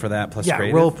roll for that plus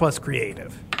creative? Roll plus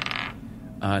creative.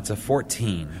 It's a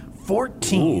 14.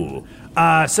 14.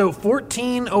 So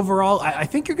 14 overall. I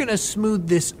think you're going to smooth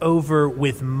this over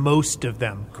with most of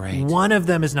them. Great. One of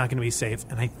them is not going to be safe,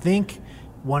 and I think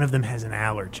one of them has an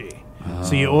allergy.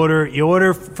 So you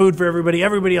order food for everybody.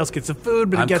 Everybody else gets the food,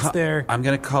 but it gets there. I'm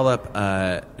going to call up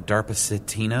DARPA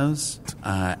Citinos,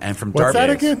 and from What's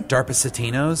that again? DARPA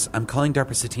Citinos, I'm calling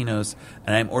DARPA Citinos,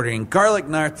 and I'm ordering garlic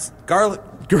nuts. Garlic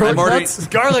nuts?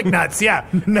 Garlic nuts, yeah.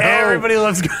 No. Everybody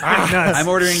loves garlic nuts. I'm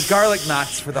ordering garlic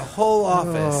nuts for the whole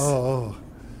office. Oh.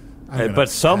 But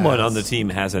someone on the team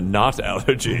has a nut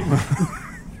allergy.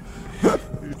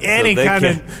 Any they kind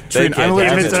can't- of they if can't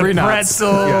have it's it. a Tree nuts.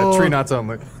 pretzel. Yeah, tree nuts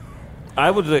only. I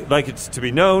would like it to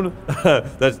be known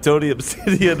that Tony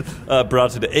Obsidian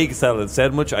brought an egg salad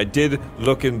sandwich. I did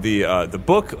look in the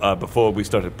book before we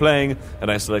started playing,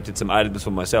 and I selected some items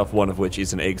for myself, one of which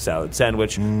is an egg salad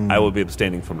sandwich. I will be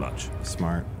abstaining from lunch.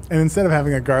 Smart. And instead of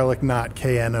having a garlic knot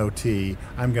KNOT,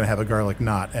 I'm going to have a garlic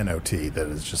knot NOT that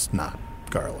is just not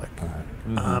garlic.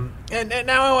 And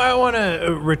now I want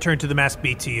to return to the masked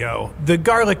BTO. The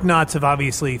garlic knots have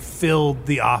obviously filled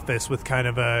the office with kind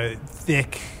of a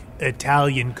thick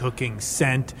Italian cooking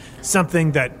scent,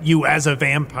 something that you as a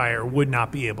vampire would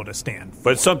not be able to stand.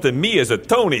 But something me as a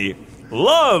Tony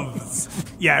loves.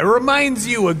 Yeah, it reminds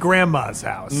you of Grandma's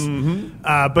house.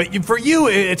 But for you,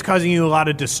 it's causing you a lot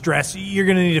of distress. You're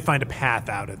going to need to find a path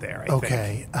out of there, I think.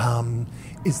 Okay.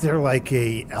 Is there like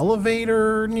a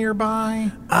elevator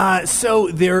nearby? So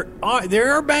there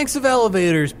are banks of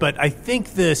elevators, but I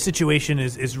think the situation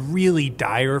is really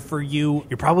dire for you.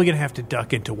 You're probably going to have to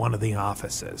duck into one of the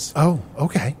offices, Oh,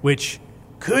 okay. which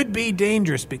could be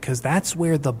dangerous because that's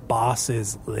where the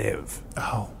bosses live.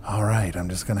 Oh, all right. I'm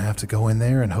just going to have to go in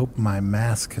there and hope my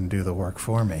mask can do the work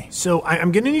for me. So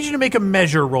I'm going to need you to make a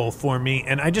measure roll for me,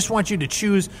 and I just want you to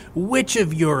choose which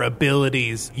of your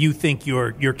abilities you think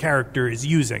your character is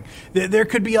using. There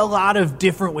could be a lot of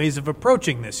different ways of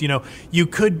approaching this. You know, you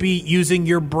could be using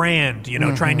your brand,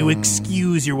 trying to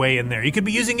excuse your way in there. You could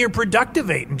be using your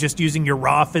productivate and just using your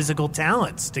raw physical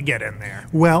talents to get in there.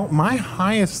 Well, my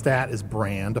highest stat is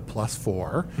brand, a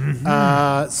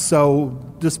 +4.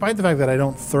 So despite the fact that that I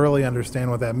don't thoroughly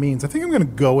understand what that means. I think I'm going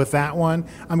to go with that one.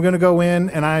 I'm going to go in,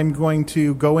 and I'm going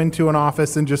to go into an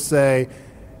office and just say,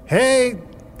 hey,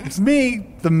 it's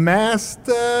me, the masked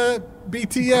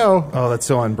BTO. Oh, that's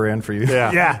so on brand for you.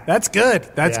 Yeah, that's good.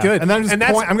 That's good. And then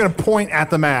I'm going to point at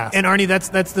the mask. And Arnie,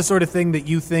 that's the sort of thing that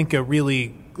you think a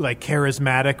really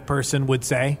charismatic person would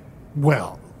say.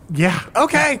 Well, yeah.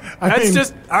 Okay, I was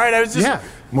just trying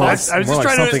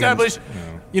to establish.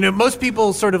 Most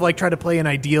people sort of try to play an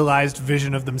idealized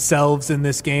vision of themselves in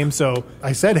this game. So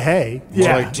I said, "Hey,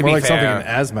 more like something an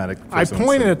asthmatic." I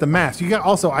pointed at the mask.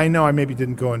 I know I maybe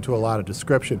didn't go into a lot of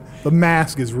description. The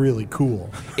mask is really cool.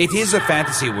 It is a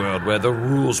fantasy world where the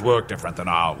rules work different than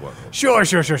our world. Sure.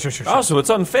 Also, it's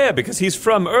unfair because he's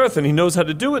from Earth and he knows how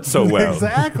to do it so well.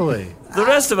 Exactly. The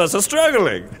rest of us are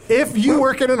struggling. If you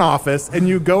work in an office and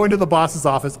you go into the boss's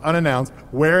office unannounced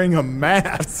wearing a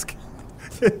mask.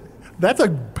 That's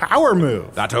a power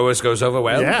move. That always goes over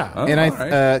well. Yeah. And I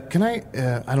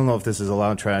don't know if this is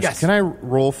allowed trash. Yes. Can I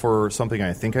roll for something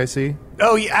I think I see?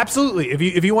 Oh, yeah, absolutely.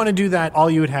 If you want to do that, all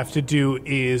you would have to do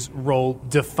is roll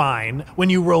Define. When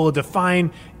you roll a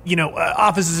Define,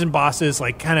 offices and bosses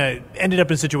kind of ended up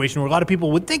in a situation where a lot of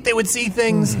people would think they would see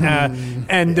things,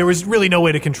 and there was really no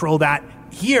way to control that.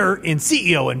 Here in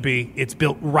CEO and B, it's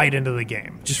built right into the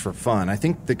game. Just for fun, I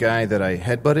think the guy that I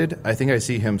headbutted, I think I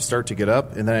see him start to get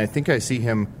up, and then I think I see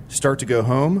him start to go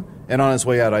home, and on his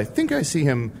way out, I think I see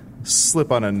him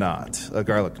slip on a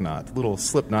garlic knot, little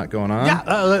slip knot going on. Yeah,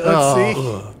 let's see.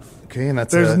 Okay, and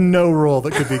There's no roll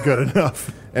that could be good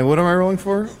enough. And what am I rolling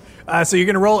for? So you're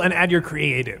going to roll and add your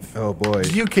creative. Oh, boy.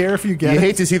 Do you care if you get You it?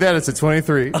 hate to see that. It's a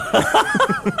 23.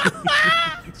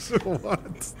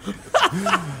 What?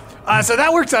 So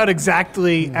that works out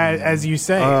exactly as you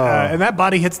say, and that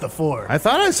body hits the floor. I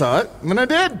thought I saw it, and I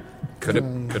did. Could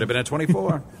have been a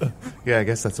 24. Yeah, I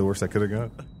guess that's the worst I could have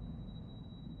got.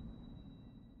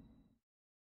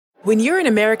 When you're an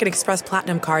American Express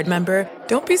Platinum card member,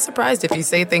 don't be surprised if you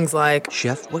say things like,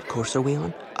 Chef, what course are we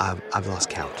on? I've lost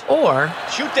count. or,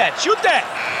 Shoot that!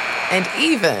 and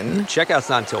even, Checkout's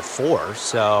not until 4,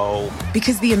 so...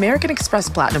 because the American Express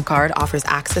Platinum Card offers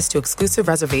access to exclusive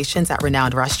reservations at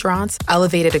renowned restaurants,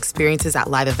 elevated experiences at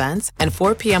live events, and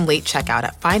 4 p.m. late checkout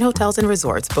at fine hotels and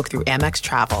resorts booked through Amex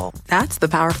Travel. That's the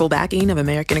powerful backing of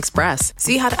American Express.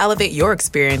 See how to elevate your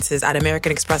experiences at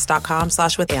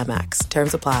americanexpress.com/withAmex.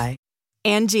 Terms apply.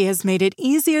 Angie has made it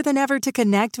easier than ever to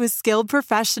connect with skilled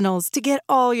professionals to get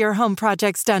all your home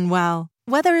projects done well.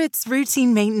 Whether it's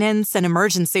routine maintenance, an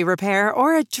emergency repair,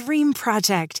 or a dream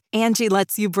project, Angie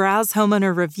lets you browse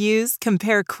homeowner reviews,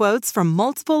 compare quotes from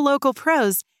multiple local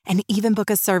pros, and even book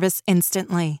a service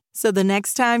instantly. So the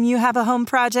next time you have a home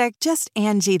project, just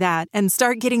Angie that and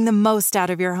start getting the most out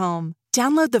of your home.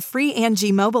 Download the free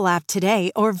Angie mobile app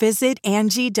today or visit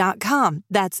Angie.com.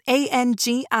 That's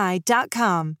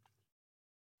ANGI.com.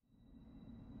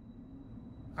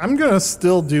 I'm going to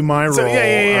still do my roll. So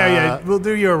yeah. We'll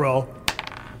do your roll.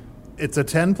 It's a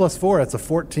 10 plus 4. It's a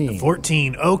 14.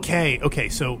 14. Okay.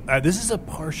 So this is a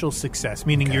partial success,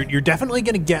 meaning you're definitely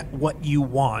going to get what you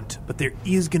want, but there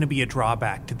is going to be a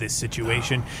drawback to this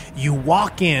situation. You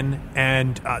walk in,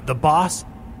 and the boss,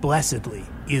 blessedly,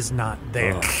 is not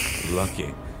there. Oh,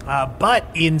 lucky. But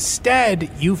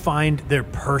instead, you find their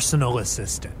personal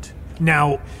assistant.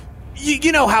 Now,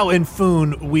 you know how in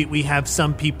Foon we have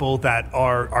some people that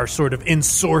are sort of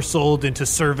ensorcelled into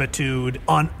servitude.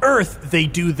 On Earth, they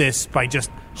do this by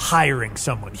just hiring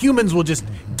someone. Humans will just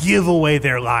give away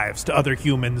their lives to other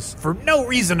humans for no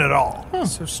reason at all.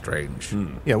 So strange.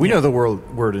 Yeah, we know the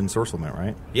word ensorcelment,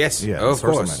 right? Yes, Yeah, of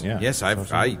course. ensorcelment, yeah. Yes, I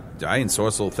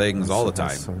ensorcel things all the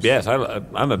time. Yes,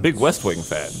 I'm a big West Wing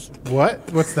fan.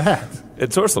 What's that?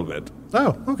 Ensorcelment.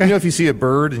 Oh, okay. You know, if you see a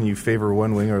bird and you favor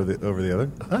one wing over the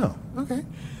other? Oh, okay.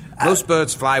 Most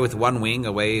birds fly with one wing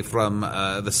away from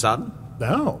the sun.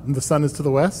 No, the sun is to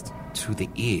the west? To the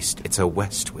east, it's a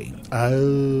west wing.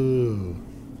 Oh.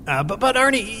 But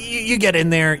Arnie, you get in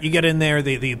there.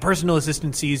 The personal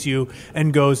assistant sees you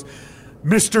and goes,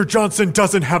 "Mr. Johnson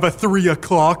doesn't have a 3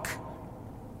 o'clock."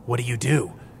 What do you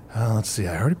do? Let's see.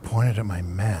 I already pointed at my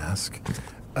mask. You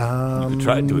could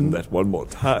try doing that one more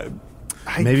time.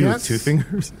 Maybe with 2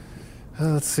 fingers?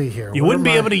 Let's see here. You wouldn't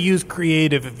be able to use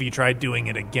creative if you tried doing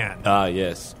it again.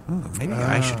 Yes. Maybe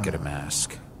I should get a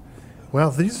mask.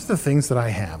 Well, these are the things that I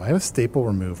have. I have a staple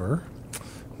remover.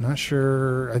 I'm not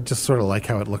sure. I just sort of like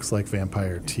how it looks like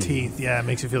vampire teeth. Yeah, it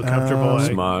makes you feel comfortable.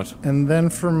 Smart. And then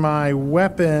for my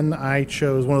weapon, I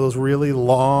chose one of those really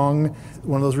long.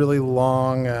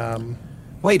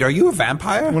 Wait, are you a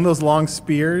vampire? One of those long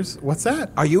spears. What's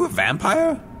that? Are you a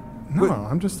vampire? No,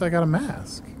 I got a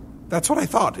mask. That's what I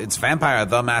thought. It's Vampire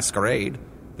the Masquerade.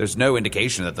 There's no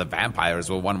indication that the vampires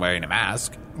were one wearing a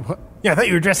mask. What? Yeah, I thought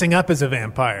you were dressing up as a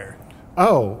vampire.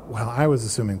 Oh, well, I was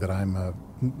assuming that I'm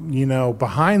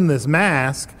behind this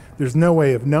mask, there's no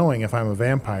way of knowing if I'm a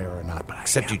vampire or not. But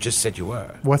Except you just said you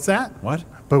were. What's that? What?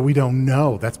 But we don't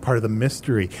know. That's part of the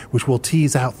mystery, which we'll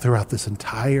tease out throughout this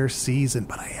entire season.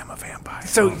 But I am a vampire.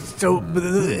 So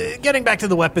getting back to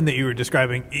the weapon that you were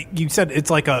describing, you said it's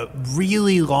like a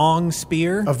really long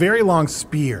spear? A very long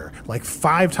spear, like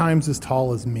 5 times as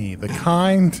tall as me. The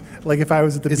kind, like if I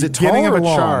was at the beginning of a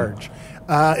charge.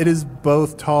 It is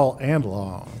both tall and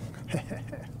long.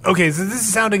 Okay, so this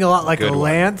is sounding a lot like a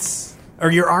lance.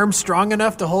 Are your arms strong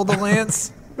enough to hold a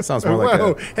lance? Sounds more like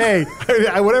Whoa, hey,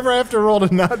 whatever I have to roll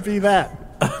to not be that.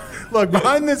 Look,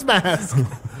 behind this mask,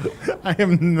 I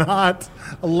am not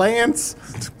a lance.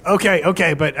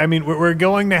 Okay, but I mean, we're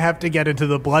going to have to get into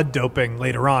the blood doping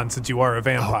later on since you are a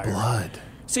vampire. Oh, blood.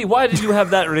 See, why did you have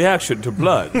that reaction to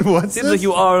blood? What's Seems this? like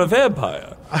you are a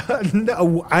vampire.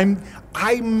 No,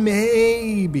 I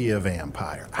may be a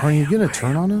vampire. Are you going to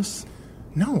turn on us?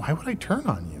 No, why would I turn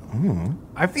on you?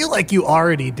 I feel like you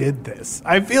already did this.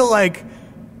 I feel like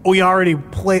we already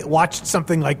watched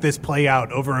something like this play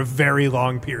out over a very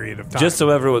long period of time. Just so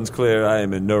everyone's clear, I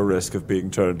am in no risk of being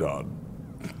turned on.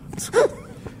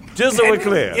 Just so we're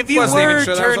clear. If you Wasn't even were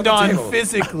sure that was turned on the on table.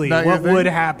 physically, Not your what thing? would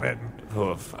happen?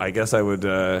 Oof, I guess I would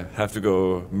have to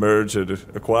go merge and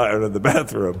acquire in the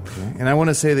bathroom. And I want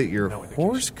to say that your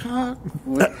horse cock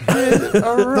would hit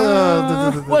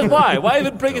around. Why? Why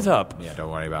even bring it up? Yeah,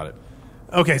 don't worry about it.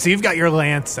 Okay, so you've got your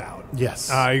lance out. Yes.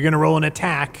 You're going to roll an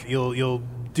attack. You'll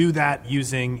do that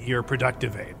using your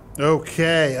productive aid.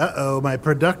 Okay, my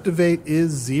productive aid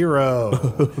is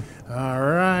 0. All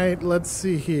right, let's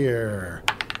see here.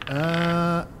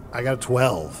 I got a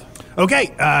 12.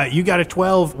 Okay, you got a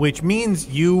 12, which means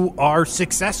you are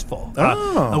successful.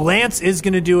 A lance is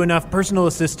going to do enough. Personal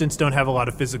assistants don't have a lot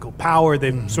of physical power.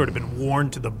 They've sort of been worn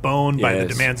to the bone by the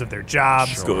Yes. demands of their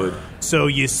jobs. Good. So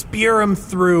you spear them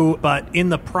through, but in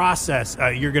the process,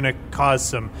 you're going to cause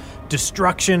some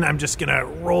destruction. I'm just going to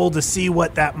roll to see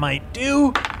what that might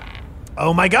do.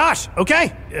 Oh my gosh.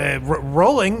 Okay.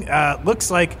 Rolling.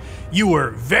 Looks like you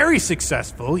were very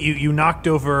successful. You knocked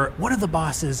over one of the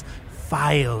boss's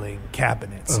filing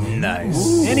cabinets.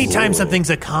 Nice. Anytime something's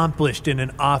accomplished in an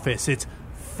office, it's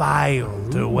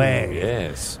filed away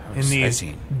Yes. in these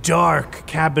dark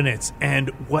cabinets. And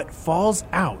what falls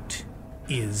out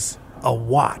is a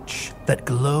watch that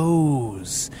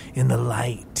glows in the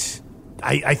light.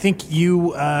 I think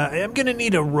you, I'm going to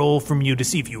need a roll from you to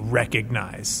see if you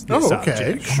recognize this okay.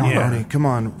 object. Come on, Arnie. Come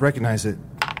on. Recognize it.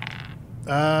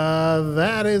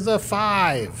 That is a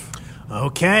 5.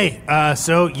 Okay,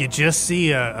 so you just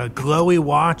see a glowy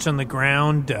watch on the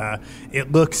ground.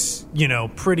 It looks,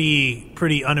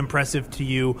 pretty unimpressive to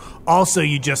you. Also,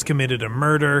 you just committed a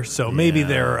murder, so maybe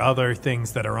there are other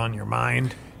things that are on your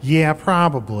mind. Yeah,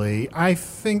 probably. I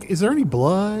think, is there any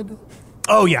blood?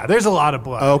 Oh, yeah, there's a lot of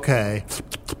blood. Okay.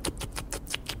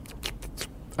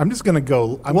 I'm just going to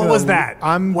go. What was that?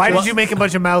 Why did you make a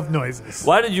bunch of mouth noises?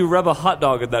 Why did you rub a hot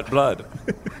dog in that blood?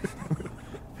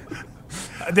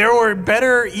 There were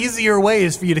better, easier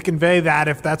ways for you to convey that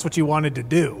if that's what you wanted to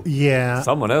do. Yeah.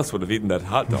 Someone else would have eaten that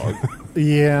hot dog.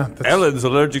 Yeah. Ellen's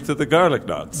allergic to the garlic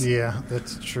nuts. Yeah,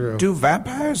 that's true. Do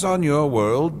vampires on your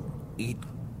world eat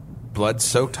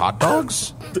blood-soaked hot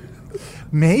dogs?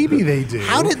 Maybe they do.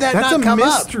 How did that That's not come a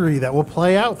up? mystery that will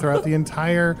play out throughout the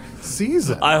entire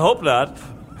season. I hope not.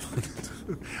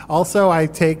 Also, I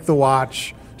take the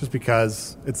watch just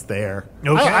because it's there.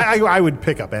 Okay. I would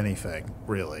pick up anything,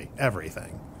 really.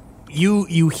 Everything.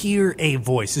 You hear a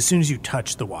voice as soon as you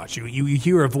touch the watch. You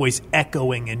hear a voice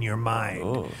echoing in your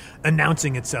mind,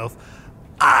 announcing itself.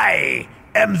 I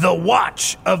am the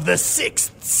Watch of the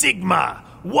Sixth Sigma,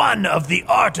 one of the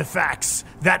artifacts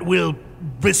that will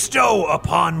bestow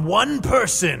upon one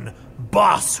person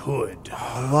bosshood.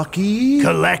 Lucky.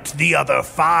 Collect the other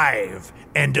 5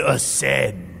 and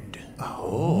ascend.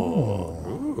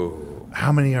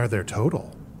 How many are there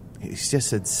total? He just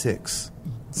said 6.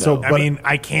 So, I mean,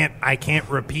 I can't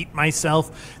repeat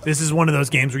myself. This is one of those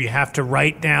games where you have to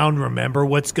write down, remember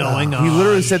what's going on. He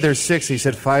literally said there's 6. He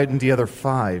said 5 and the other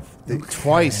 5.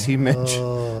 Twice he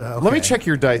mentioned. Let me check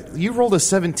your dice. You rolled a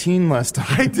 17 last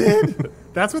time. I did.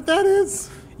 That's what that is.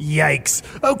 Yikes.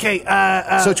 Okay,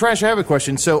 So, Trash, I have a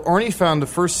question. So, Arnie found the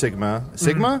first Sigma.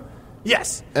 Sigma?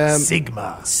 yes,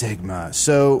 Sigma. Sigma.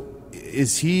 So,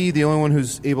 is he the only one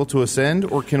who's able to ascend,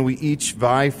 or can we each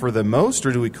vie for the most,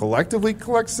 or do we collectively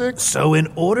collect 6? So in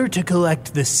order to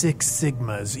collect the 6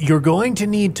 Sigmas, you're going to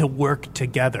need to work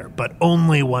together, but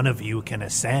only one of you can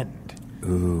ascend.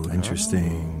 Ooh,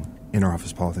 interesting.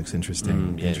 Inter-office politics,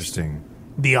 interesting. Yes. Interesting.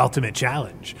 The ultimate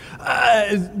challenge.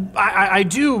 I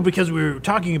do, because we were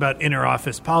talking about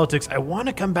inter-office politics, I want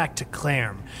to come back to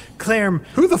Clarm. Clarm...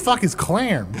 Who the fuck is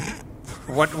Clarm?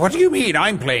 What do you mean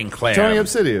I'm playing Claire? Tony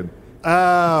Obsidian.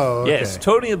 Oh, okay. Yes,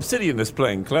 Tony Obsidian is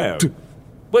playing Claire.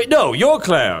 Wait, no, you're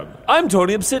Claire. I'm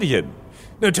Tony Obsidian.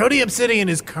 No, Tony Obsidian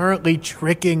is currently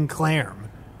tricking Clarm.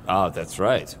 Ah, that's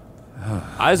right.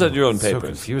 Eyes on your own So papers.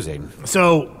 confusing.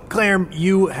 So, Clarm,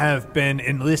 you have been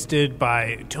enlisted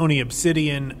by Tony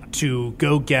Obsidian to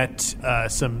go get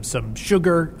some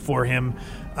sugar for him,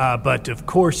 but of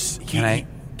course... Can I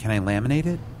laminate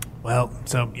it? Well,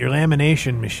 so your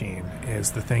lamination machine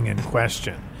is the thing in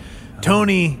question.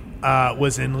 Tony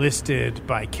was enlisted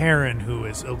by Karen, who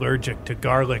is allergic to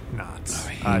garlic knots,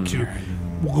 to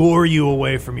lure you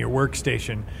away from your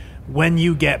workstation. When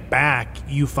you get back,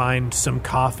 you find some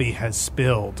coffee has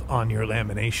spilled on your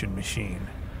lamination machine.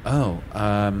 Oh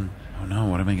no,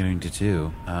 what am I going to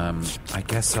do? I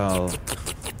guess I'll...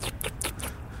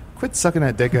 Quit sucking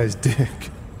that dead guy's dick.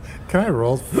 Can I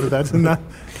roll for that to not...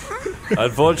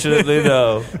 Unfortunately,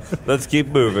 no. Let's keep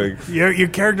moving. Your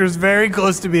character's very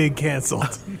close to being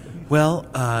canceled. Well,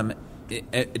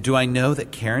 do I know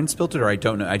that Karen spilled it, or I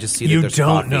don't know? I just see that You there's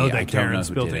don't coffee. know I that don't Karen know who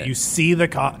spilled did it. You see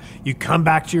the you come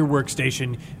back to your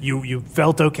workstation. You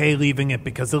felt okay leaving it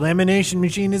because the lamination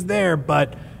machine is there,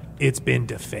 but it's been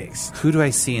defaced. Who do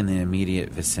I see in the immediate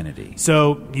vicinity?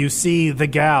 So you see the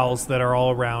gals that are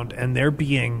all around, and they're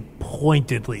being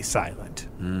pointedly silent.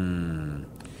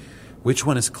 Which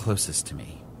one is closest to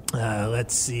me?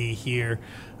 Let's see here.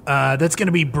 That's going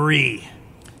to be Bree.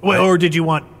 Well, or did you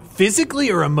want physically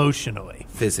or emotionally?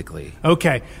 Physically.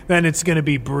 Okay, then it's going to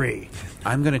be Bree.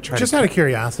 I'm going to try Just to... out of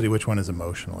curiosity, which one is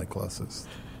emotionally closest?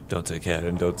 Don't say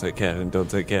Karen, don't say Karen,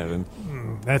 don't say Karen.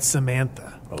 That's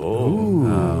Samantha.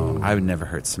 Oh, I would never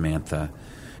hurt Samantha.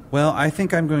 Well, I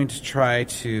think I'm going to try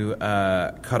to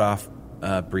cut off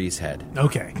Bree's head.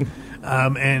 Okay.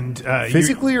 And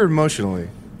Physically or emotionally?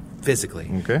 Physically.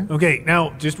 Okay. Okay,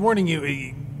 now, just warning you,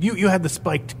 you had the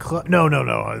spiked... No,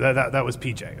 that was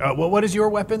PJ. What is your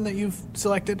weapon that you've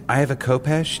selected? I have a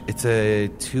Khopesh. It's a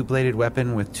two-bladed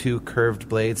weapon with two curved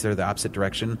blades. They're the opposite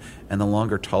direction, and the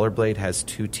longer, taller blade has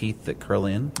two teeth that curl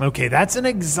in. Okay, that's an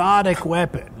exotic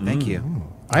weapon. Thank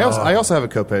you. I also have a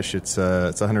Khopesh. It's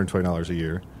 $120 a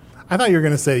year. I thought you were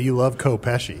going to say you love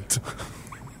Khopeshi.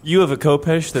 You have a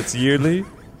Khopesh that's yearly?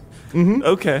 Mm-hmm.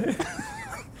 Okay.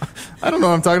 I don't know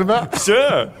what I'm talking about.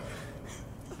 Sure.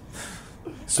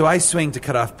 So I swing to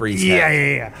cut off Bree's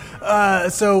head. Yeah.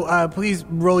 So please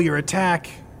roll your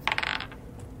attack.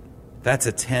 That's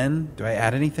a 10. Do I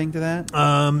add anything to that?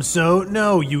 So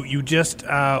no, you just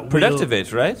Productive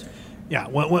age, right? Yeah.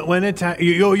 When attack,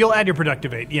 you'll add your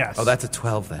productive 8. Yes. Oh, that's a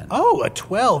 12 then. Oh, a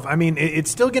 12. I mean,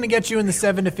 it's still going to get you in the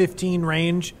 7 to 15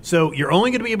 range. So you're only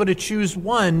going to be able to choose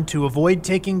one to avoid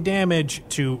taking damage,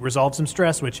 to resolve some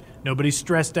stress, which nobody's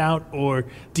stressed out, or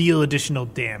deal additional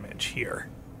damage here.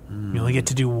 You only get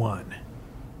to do one.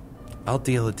 I'll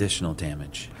deal additional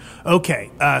damage. Okay,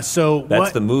 so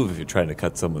That's the move if you're trying to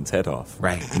cut someone's head off.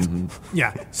 Right.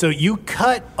 Yeah, so you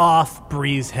cut off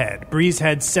Bree's head. Bree's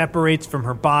head separates from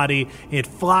her body. It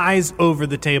flies over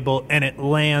the table, and it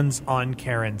lands on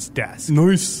Karen's desk.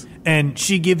 Nice. And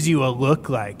she gives you a look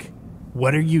like,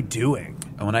 what are you doing?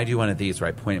 And when I do one of these where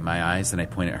I point at my eyes, then I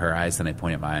point at her eyes, then I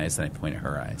point at my eyes, then I point at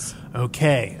her eyes.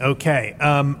 Okay.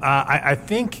 I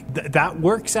think that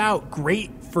works out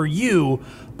great for you,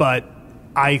 but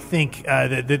I think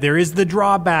that there is the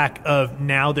drawback of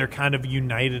now they're kind of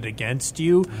united against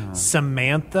you. Oh.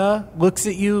 Samantha looks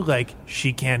at you like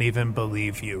she can't even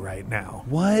believe you right now.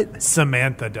 What?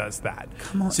 Samantha does that.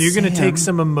 Come on, so you're going to Sam. take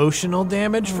some emotional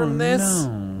damage from this?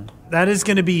 No. That is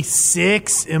going to be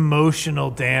 6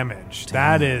 emotional damage.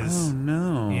 That is... Oh,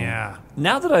 no. Yeah.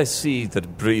 Now that I see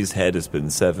that Bree's head has been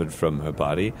severed from her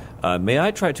body, may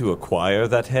I try to acquire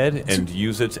that head and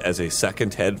use it as a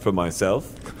second head for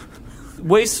myself?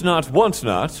 Waste not, want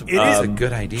not. It is a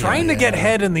good idea. Trying to get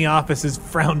head in the office is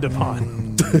frowned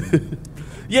upon.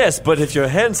 Yes, but if you're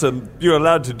handsome, you're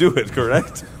allowed to do it,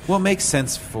 correct? Well, it makes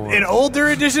sense for... In older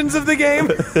editions of the game,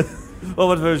 Well,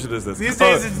 what version is this? these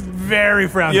days it's very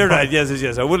frowned You're upon. right,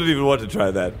 yes. I wouldn't even want to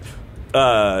try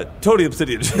that. Tony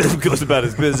Obsidian goes about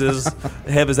his business.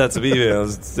 Ham has had some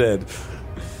emails instead.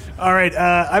 All right,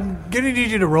 I'm going to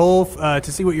need you to roll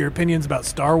to see what your opinions about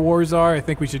Star Wars are. I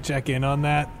think we should check in on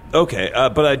that. Okay,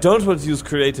 but I don't want to use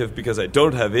creative because I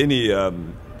don't have any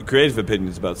creative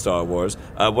opinions about Star Wars.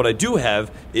 What I do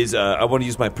have is I want to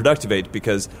use my productive 8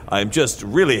 because I'm just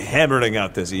really hammering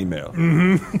out this email.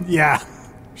 Yeah,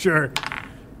 sure.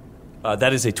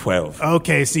 That is a 12.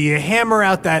 Okay, so you hammer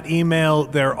out that email.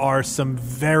 There are some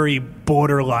very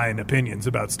borderline opinions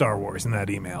about Star Wars in that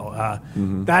email.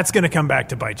 That's going to come back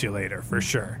to bite you later, for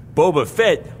sure. Boba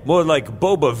Fett, more like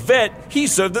Boba Vet. He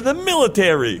served in the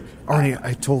military. Arnie,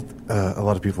 I told a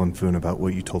lot of people in Foon about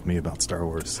what you told me about Star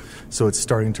Wars, so it's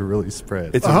starting to really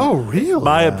spread. Really?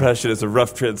 My impression is a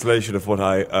rough translation of what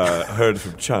I heard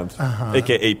from Chunt,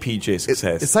 a.k.a. PJ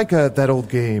Success. It's like that old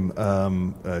game,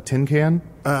 Tin Can.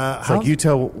 It's like you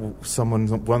tell someone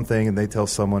one thing and they tell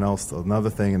someone else another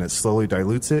thing, and it slowly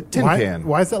dilutes it. Tin can.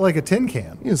 Why is that like a tin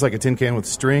can? It's like a tin can with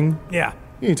string. Yeah.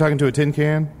 You're talking to a tin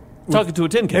can? Talking to a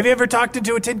tin can. Have you ever talked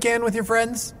into a tin can with your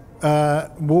friends? Well,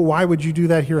 why would you do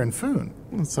that here in Foon?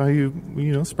 That's how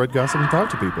you spread gossip and talk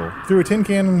to people. Through a tin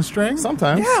can and a string?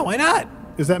 Sometimes. Yeah, why not?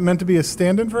 Is that meant to be a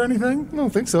stand-in for anything? I don't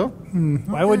think so.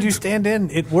 Why would you stand in?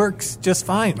 It works just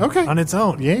fine on its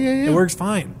own. Yeah. It works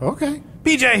fine. Okay.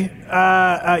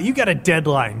 PJ, you got a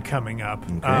deadline coming up.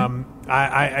 Okay.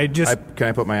 I just... Can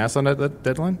I put my ass on that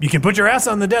deadline? You can put your ass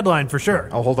on the deadline for sure.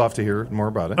 I'll hold off to hear more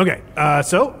about it. Okay,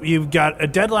 so you've got a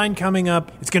deadline coming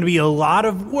up. It's going to be a lot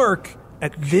of work.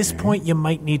 At this point, you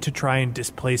might need to try and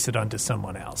displace it onto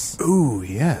someone else. Ooh,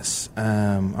 yes.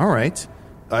 All right.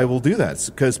 I will do that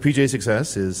because PJ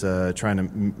Success is trying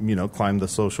to, climb the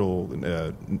social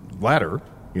ladder.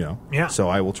 Yeah. So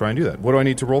I will try and do that. What do I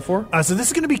need to roll for? So this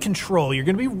is going to be control. You're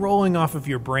going to be rolling off of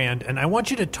your brand, and I want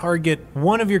you to target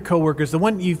one of your coworkers, the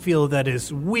one you feel that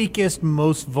is weakest,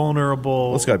 most vulnerable.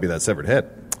 Well, it's got to be that severed head.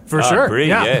 For sure. Bree,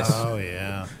 yeah. yes. Oh,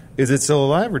 yeah. Is it still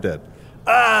alive or dead?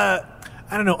 I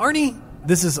don't know. Arnie,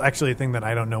 this is actually a thing that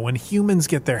I don't know. When humans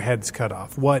get their heads cut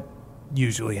off, what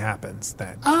usually happens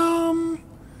then?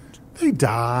 They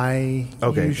die.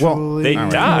 Okay, usually. well, They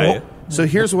die? Well, so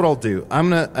here's what I'll do. I'm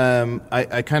gonna.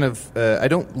 I kind of. I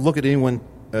don't look at anyone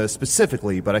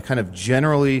specifically, but I kind of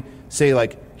generally say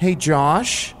like, "Hey,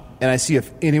 Josh," and I see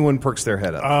if anyone perks their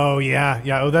head up. Oh, yeah.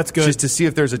 Oh, that's good. Just to see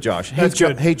if there's a Josh. That's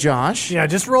good. Hey, Josh. Yeah,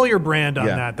 just roll your brand on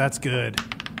Yeah. that. That's good.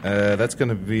 That's going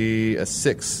to be a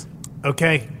 6.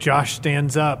 Okay, Josh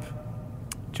stands up.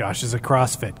 Josh is a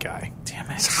CrossFit guy. Damn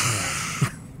it.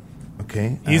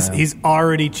 Okay. He's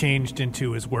already changed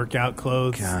into his workout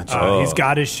clothes. Gotcha. He's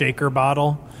got his shaker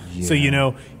bottle. Yeah.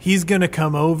 So, he's going to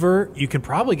come over. You can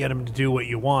probably get him to do what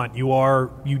you want.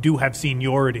 You do have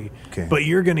seniority, Okay. but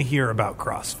you're going to hear about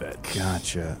CrossFit.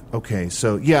 Gotcha. Okay,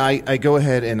 so yeah, I go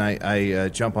ahead and I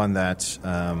jump on that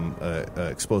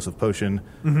explosive potion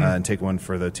and take one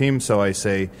for the team. So I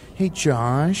say, "Hey,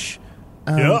 Josh,"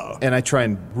 and I try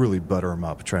and really butter him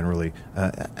up. Try and really,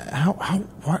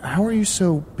 how are you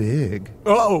so big?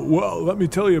 Oh, well, let me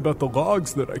tell you about the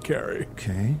logs that I carry.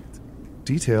 Okay,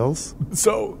 details.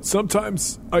 So,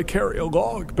 sometimes I carry a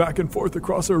log back and forth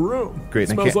across a room. Great,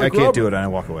 and Smells I like can't do rubber. it, and I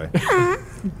walk away.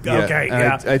 Okay,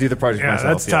 and yeah. I do the project Yeah,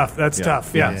 myself. that's tough. That's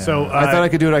tough. Yeah. So I thought I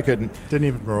could do it. I couldn't. Didn't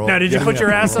even roll. now, did you Didn't put your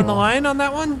even ass on the roll. line on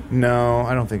that one? No,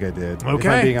 I don't think I did. If Okay.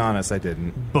 I'm being honest, I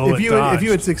didn't. Bullet If you dodged.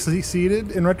 had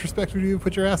succeeded in retrospect, would you have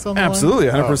put your ass on the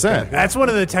Absolutely, line? 100%. That's one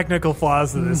of the technical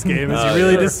flaws of this game is you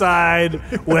really decide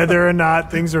whether or not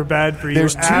things are bad for you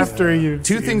There's after you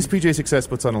two things PJ Success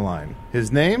puts on the line: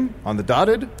 his name on the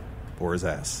dotted, or his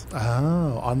ass.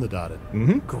 Oh, on the dotted.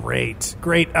 Great.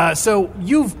 So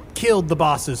you've killed the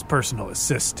boss's personal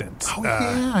assistant. Oh,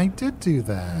 yeah, I did do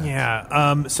that.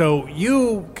 Yeah. So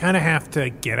you kind of have to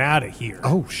get out of here.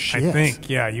 Oh, shit. I think.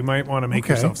 Yeah. You might want to make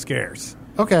Okay. yourself scarce.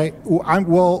 Okay.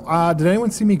 Well, did anyone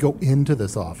see me go into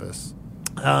this office?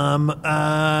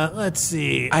 Let's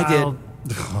see. I did.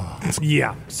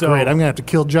 Yeah. So Great. I'm going to have to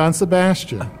kill John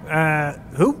Sebastian.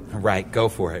 who? Right, go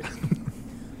for it.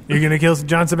 You're gonna kill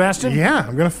John Sebastian? Yeah,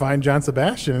 I'm going to find John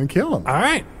Sebastian and kill him. All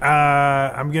right.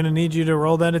 I'm gonna need you to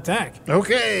roll that attack.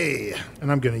 Okay.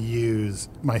 And I'm going to use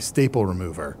my staple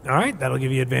remover. All right. That'll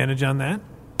give you advantage on that.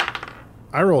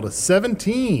 I rolled a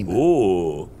 17.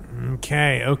 Ooh.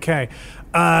 Okay.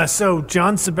 So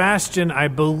John Sebastian, I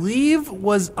believe,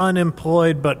 was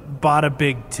unemployed but bought a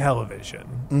big television.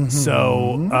 Mm-hmm.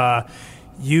 So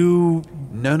you...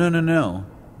 No.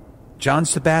 John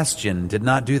Sebastian did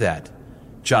not do that.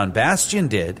 John Bastian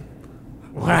did.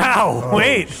 Wow,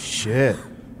 wait. Shit.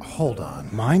 Hold on.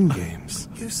 Mind games.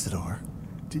 Usador,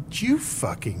 did you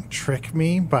fucking trick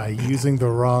me by using the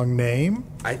wrong name?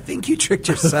 I think you tricked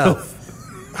yourself.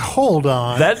 Hold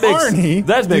on. That makes- Arnie,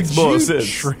 that makes did more you sense.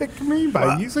 trick me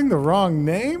by using the wrong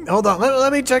name? Hold on.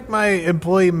 Let me check my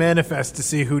employee manifest to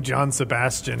see who John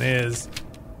Sebastian is.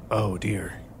 Oh,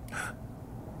 dear.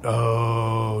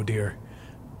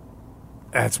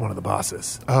 That's one of the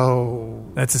bosses. Oh,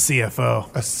 That's a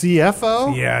CFO. a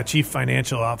CFO? Yeah, Chief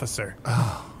Financial Officer.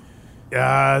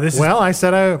 I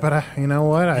said but you know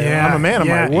what? I'm a man of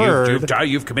my word.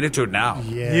 You've committed to it now.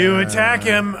 Yeah. You attack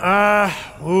him.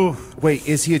 Wait,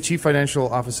 is he a chief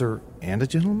financial officer and a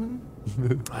gentleman?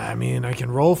 I mean, I can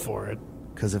roll for it.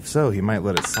 Because if so, he might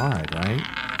let it slide,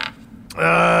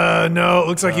 right? No, it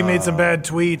looks like he made some bad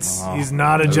tweets. He's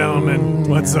not a gentleman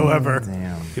whatsoever.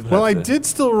 Damn. Well, I did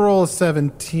still roll a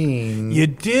 17. You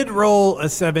did roll a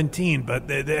 17, but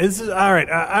this is all right.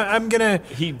 I'm gonna.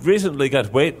 He recently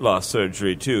got weight loss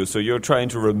surgery too, so you're trying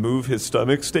to remove his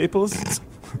stomach staples.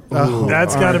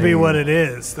 That's got to be what it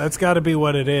is. That's got to be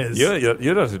what it is.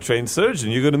 You're not a trained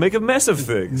surgeon. You're going to make a mess of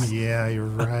things. Yeah, you're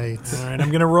right. All right,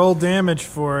 I'm going to roll damage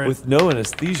for it With no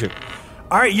anesthesia.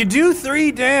 All right, you do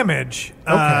 3 damage.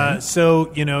 Okay.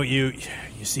 So you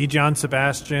see John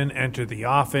Sebastian enter the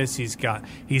office.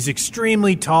 He's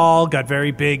extremely tall, got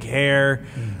very big hair.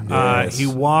 Yes. He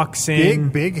walks in.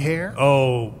 Big hair?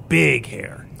 Oh, big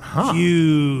hair. Huh.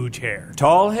 Huge hair.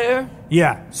 Tall hair?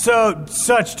 Yeah.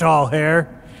 Such tall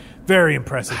hair. Very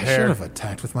impressive I hair. should have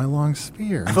attacked with my long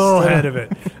spear. Full head of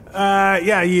it.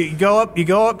 You go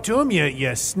up to him.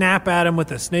 You snap at him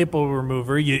with a staple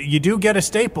remover. You do get a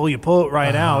staple. You pull it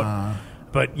right out.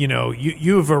 But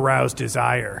you've aroused his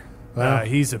ire.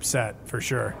 He's upset for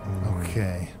sure.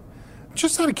 Okay.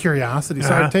 Just out of curiosity,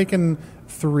 so I've taken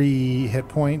 3 hit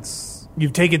points.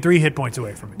 You've taken 3 hit points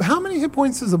away from me. How many hit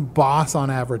points does a boss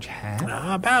on average have?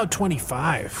 About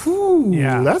 25. Ooh,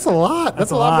 Yeah. that's a lot.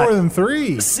 That's a lot more than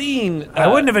 3. I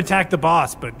wouldn't have attacked the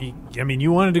boss, but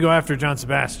you wanted to go after John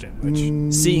Sebastian.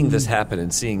 Which Seeing this happen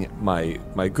and seeing my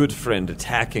good friend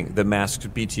attacking the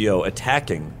masked BTO,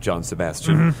 attacking John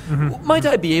Sebastian, might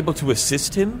I be able to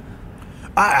assist him?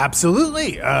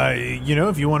 Absolutely.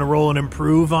 If you want to roll and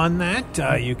improve on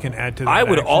that, you can add to that. I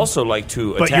would action. also like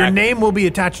to attack. But your name will be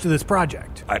attached to this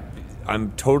project.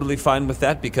 I'm totally fine with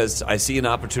that because I see an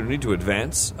opportunity to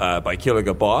advance by killing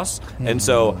a boss. And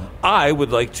so I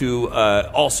would like to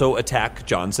also attack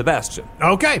John Sebastian.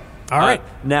 Okay. All right.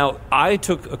 Now, I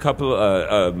took a couple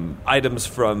items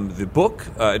from the book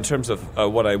in terms of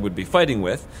what I would be fighting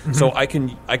with. So I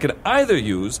can either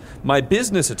use my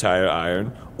business attire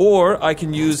iron, or I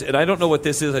can use, and I don't know what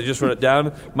this is, I just wrote it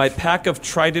down, my pack of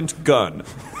trident gun.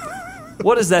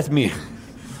 What does that mean?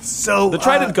 So the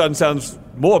trident gun sounds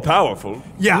more powerful.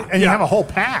 Yeah, and you have a whole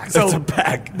pack. So it's a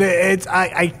pack.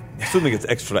 Assuming it's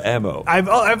extra ammo.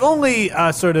 I've only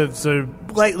sort of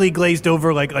lightly glazed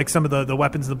over like some of the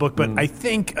weapons in the book, but I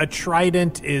think a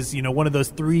trident is one of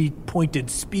those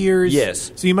 3-pointed spears.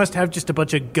 Yes. So you must have just a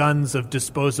bunch of guns of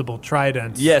disposable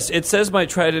tridents. Yes, it says my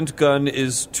trident gun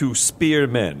is to spear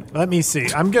men. Let me see.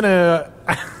 I'm gonna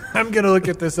look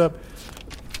at this up.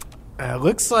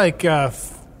 Looks like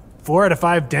 4 out of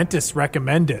 5 dentists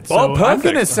recommend it. So perfect. I'm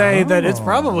going to say that it's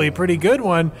probably a pretty good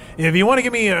one. If you want to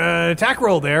give me an attack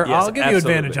roll there, Yes, I'll give you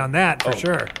absolutely. advantage on that for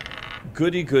sure.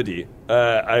 Goody.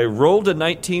 I rolled a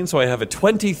 19, so I have a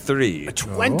 23.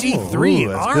 23.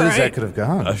 As All good as right. that could have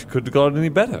gone. I couldn't have gone any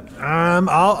better.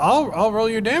 I'll roll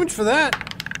your damage for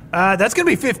that. That's going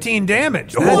to be 15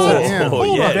 damage. That's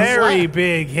yes. a very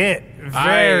big hit.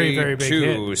 Very, very big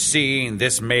hit. Seeing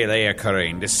this melee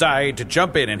occurring, decide to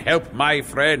jump in and help my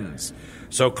friends.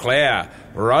 So Claire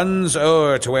runs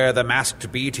over to where the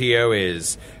masked BTO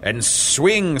is and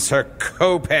swings her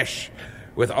Kopesh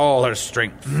with all her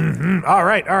strength. All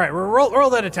right.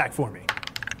 Roll that attack for me.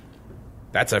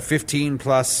 That's a 15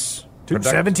 plus...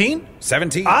 17?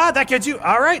 17. That gets you.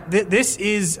 All right. This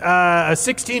is a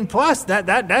 16 plus.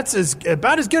 That's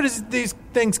about as good as these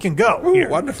things can go. Here.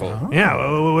 Wonderful.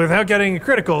 Yeah, without getting a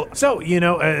critical. So,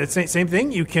 same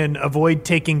thing. You can avoid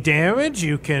taking damage.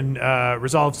 You can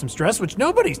resolve some stress, which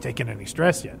nobody's taken any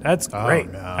stress yet. That's great.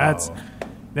 No.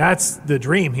 That's the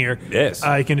dream here. Yes.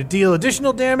 You can deal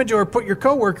additional damage or put your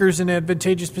coworkers in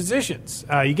advantageous positions.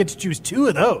 You get to choose 2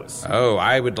 of those. Oh,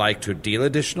 I would like to deal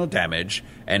additional damage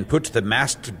and put the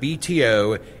masked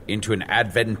BTO into an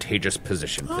advantageous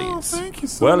position, please. Oh, thank you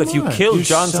so much. Well, if you kill You're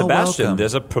John so Sebastian, welcome.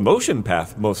 there's a promotion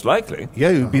path, most likely. Yeah,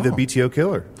 it would be the BTO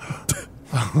killer.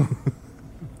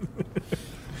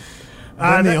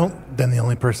 Then the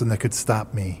only person that could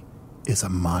stop me is a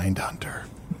mind hunter.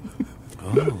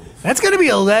 That's going to be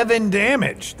 11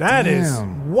 damage. That is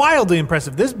Damn. wildly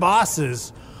impressive. This boss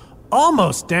is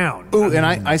almost down. Ooh, and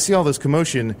I see all this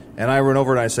commotion, and I run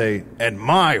over and I say, "And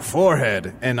my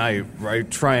forehead!" And I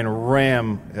try and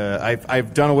ram.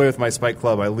 I've done away with my spike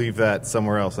club. I leave that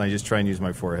somewhere else, and I just try and use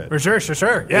my forehead. For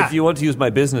sure. Yeah. If you want to use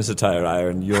my business attire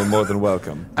iron, you're more than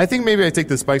welcome. I think maybe I take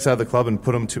the spikes out of the club and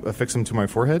put them affix them to my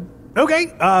forehead.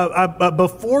 Okay.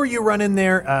 Before you run in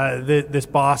there, this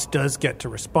boss does get to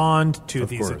respond to Of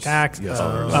these course. attacks. Yes.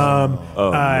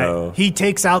 No. He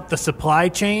takes out the supply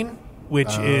chain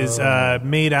which is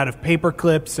made out of paper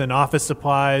clips and office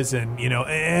supplies and,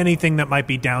 anything that might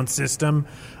be down system.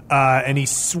 And he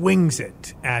swings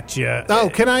it at you. Oh,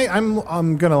 can I?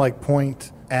 I'm gonna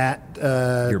point at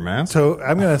your mask. So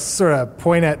I'm gonna sort of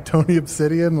point at Tony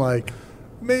Obsidian,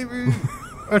 maybe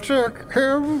attack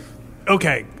him.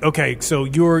 Okay. So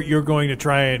you're going to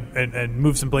try and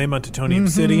move some blame onto Tony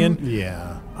Obsidian.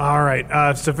 Yeah. All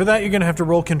right. So for that, you're gonna have to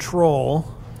roll control.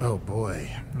 Oh boy.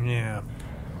 Yeah.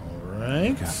 All right.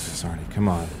 Got this, Arnie. Come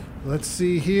on. Let's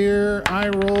see here. I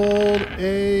rolled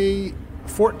a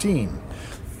 14.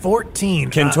 14.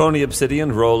 Can Tony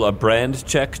Obsidian roll a brand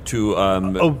check to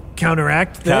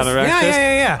counteract this? Counteract this?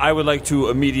 Yeah. I would like to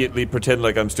immediately pretend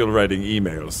like I'm still writing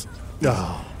emails.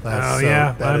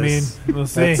 We'll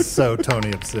see. That's so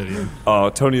Tony Obsidian. Oh,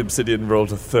 Tony Obsidian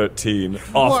rolled a 13,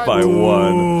 off What? by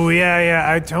 1. Ooh,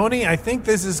 yeah. Tony, I think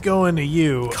this is going to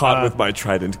you. Caught with my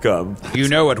trident gum. You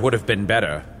know it would have been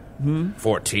better.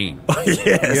 14.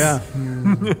 Yes. Yeah.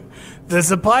 The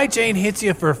supply chain hits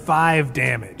you for 5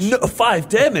 damage. No, 5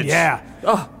 damage? Yeah.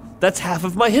 Oh, that's half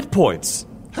of my hit points.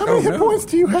 How many hit points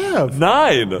do you have?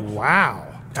 9. Wow.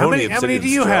 How many do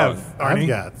you have, Arnie? I've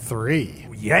got 3.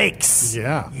 Yikes.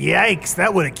 Yeah. Yikes.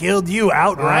 That would have killed you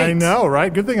outright. I know,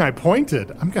 right? Good thing I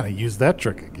pointed. I'm going to use that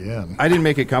trick again. I didn't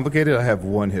make it complicated. I have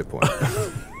 1 hit point.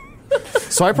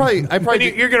 So I probably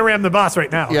You're going to ram the boss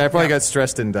right now. Yeah, I probably got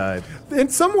stressed and died. In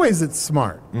some ways, it's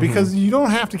smart because you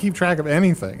don't have to keep track of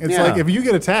anything. It's like if you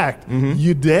get attacked,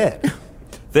 you're dead.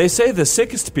 They say the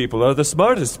sickest people are the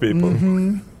smartest people.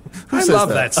 I love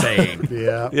that saying.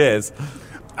 Yeah. Yes.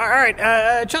 All right,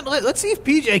 Chunt, let's see if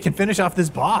PJ can finish off this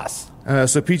boss.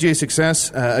 So PJ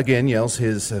Success, again, yells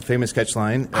his famous catch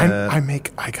line. I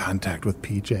make eye contact with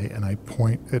PJ and I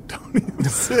point at Tony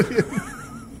Obsidian.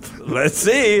 Let's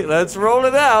see. Let's roll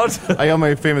it out. I yell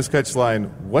my famous catch line.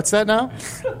 What's that now?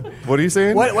 What are you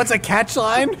saying? What's a catch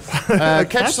line?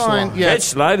 Catch line. Yeah,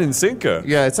 Catch, line, and sinker.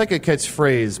 yeah, it's like a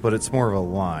catchphrase, but it's more of a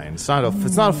line. It's not a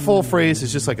full phrase.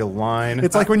 It's just like a line.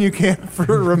 It's like when you can't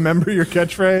remember your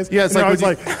catchphrase. Yeah, it's And like you're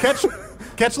when always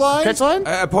catch line? Catch line?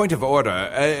 A point of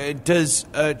order. Does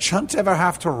Chunt ever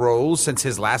have to roll since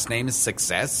his last name is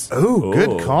Success? Ooh,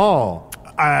 good call.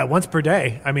 Once per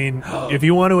day. I mean, if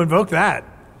you want to invoke that.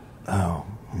 Oh,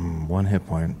 1 hit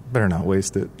point. Better not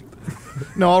waste it.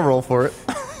 No, I'll roll for it.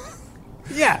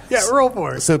 Yeah, roll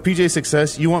for it. So PJ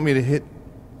Success, you want me to hit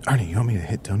Arnie? You want me to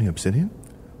hit Tony Obsidian?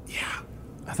 Yeah.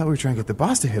 I thought we were trying to get the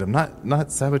boss to hit him,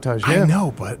 not sabotage I him.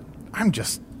 know, but I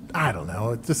don't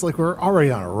know. It's just like we're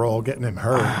already on a roll getting him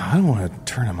hurt. I don't want to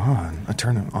turn him on. I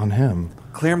turn him on him.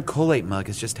 Clarem Colate Mug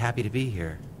is just happy to be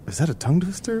here. Is that a tongue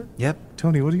twister? Yep.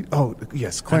 Tony, what do you... Oh,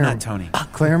 yes, I'm Clarem. not Tony.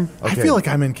 Clarem? Okay. I feel like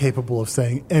I'm incapable of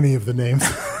saying any of the names.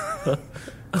 Clarem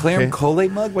Okay.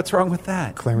 Colate Mug? What's wrong with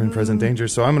that? Clarem in present danger.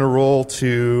 So I'm going to roll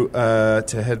to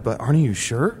headbutt. Arnie, you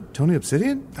sure? Tony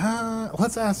Obsidian?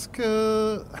 Let's ask, we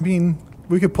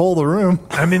could pull the room.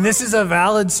 I mean, this is a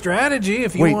valid strategy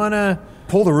if you Wait. want to...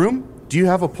 Pull the room? Do you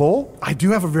have a pole? I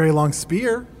do have a very long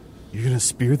spear. You're going to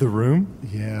spear the room?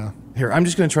 Yeah. Here, I'm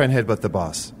just going to try and headbutt the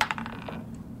boss.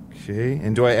 Okay,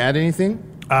 and do I add anything?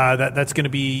 That's going to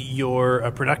be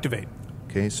your productive 8.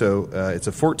 Okay, so it's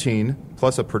a 14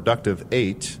 plus a productive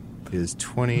 8 is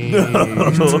 20.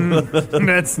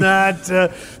 That's not...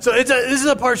 this is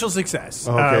a partial success,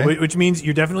 Okay. which means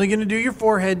you're definitely going to do your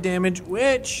forehead damage,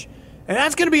 and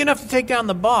that's going to be enough to take down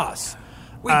the boss.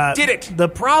 We did it! The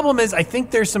problem is, I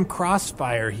think there's some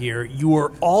crossfire here. You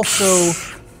are also...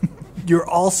 You're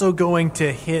also going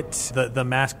to hit the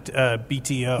masked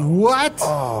BTO. What?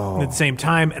 At the same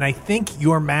time, and I think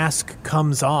your mask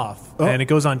comes off, and it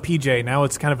goes on PJ. Now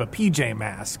it's kind of a PJ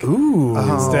mask. Ooh.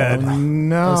 Instead.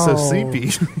 No. I'm so sleepy.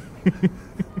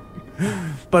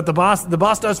 But the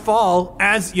boss does fall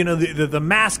as the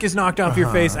mask is knocked off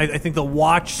your face. I think the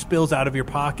watch spills out of your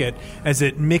pocket as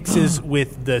it mixes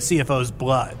with the CFO's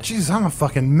blood. Jesus, I'm a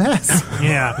fucking mess.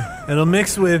 Yeah, it'll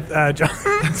mix with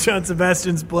John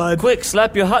Sebastian's blood. Quick,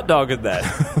 slap your hot dog in that.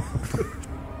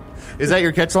 Is that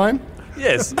your catch line?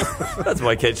 Yes, that's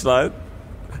my catch line.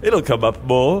 It'll come up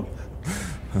more.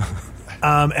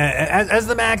 As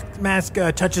the mask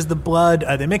touches the blood,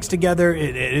 they mix together.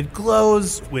 It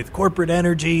glows with corporate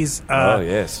energies. Oh,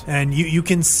 yes. And you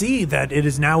can see that it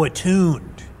is now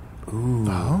attuned. Ooh.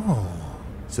 Oh.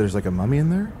 So there's like a mummy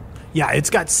in there? Yeah, it's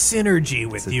got synergy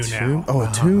with you now. Oh,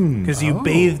 attuned. Because you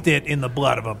bathed it in the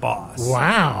blood of a boss.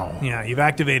 Wow. Yeah, you've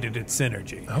activated its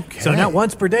synergy. Okay. So now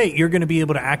once per day, you're going to be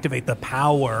able to activate the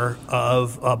power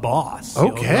of a boss.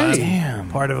 Okay. Damn.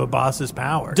 Part of a boss's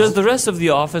power. Does the rest of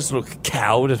the office look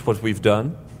cowed at what we've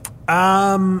done?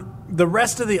 The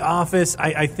rest of the office,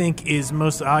 I think, is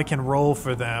most... I can roll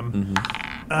for them.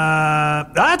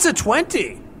 That's a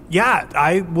 20. Yeah,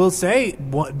 I will say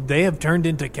they have turned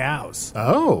into cows.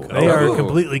 Oh. They are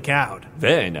completely cowed.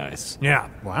 Very nice. Yeah.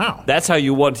 Wow. That's how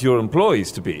you want your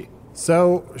employees to be.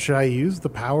 So, should I use the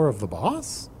power of the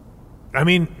boss? I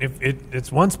mean, if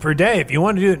it's once per day. If you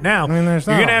want to do it now, there's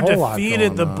you're not going to a have whole to lot feed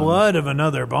going it the on. blood of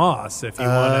another boss if you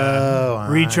want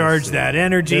to recharge that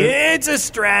energy. It's a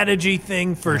strategy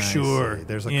thing for sure.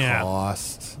 There's a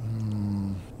cost.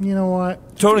 You know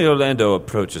what? Tony Orlando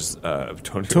approaches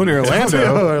Tony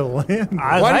Orlando.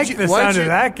 I like the sound of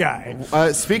that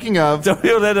guy. Speaking of,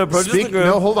 Tony Orlando approaches the group.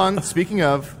 No, hold on. Speaking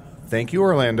of, thank you,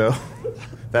 Orlando.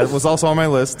 That was also on my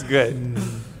list. Good.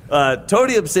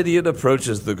 Tony Obsidian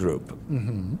approaches the group.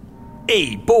 Mm-hmm.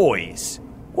 Hey, boys.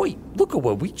 Wait, look at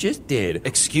what we just did.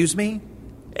 Excuse me?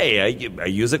 Hey, I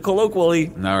use it colloquially.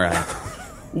 All right.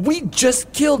 We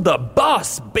just killed the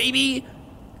boss, baby.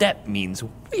 That means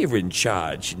we're in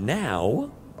charge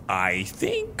now, I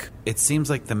think. It seems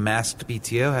like the masked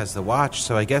BTO has the watch,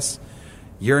 so I guess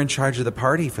you're in charge of the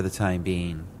party for the time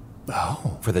being.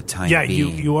 Oh. For the time Yeah,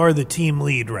 being. you are the team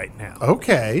lead right now.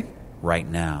 Okay. Right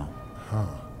now.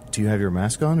 Do you have your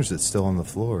mask on, or is it still on the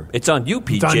floor? It's on you,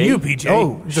 PJ. It's on you, PJ.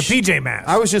 Oh, it's a PJ mask.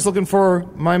 I was just looking for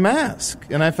my mask,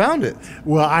 and I found it.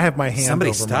 Well, I have my hand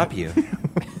Somebody over stop my... you.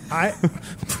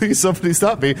 Please, somebody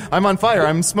stop me. I'm on fire.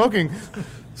 I'm smoking.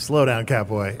 Slow down,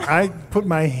 Catboy. I put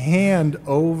my hand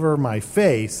over my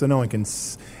face so no one can...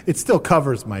 It still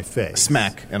covers my face.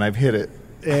 Smack, and I've hit it.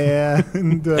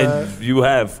 And... and you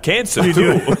have cancer, You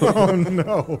too. do. oh,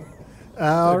 no.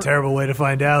 A terrible way to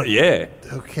find out. Yeah.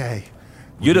 Okay.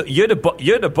 You're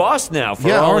the boss now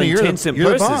for all Arnie, intents and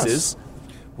you're the purposes.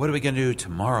 What are we going to do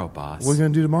tomorrow, boss? What are we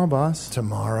going to do tomorrow, boss?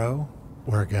 Tomorrow,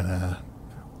 we're going to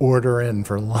order in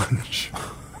for lunch.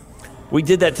 We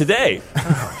did that today.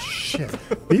 Oh, shit.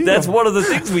 That's one of the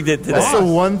things we did today. That's the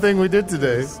one thing we did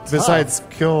today, besides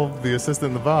kill the assistant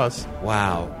and the boss.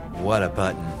 Wow, what a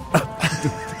button.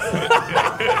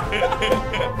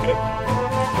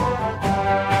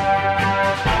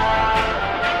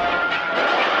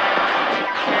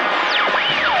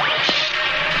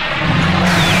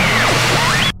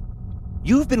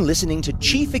 You've been listening to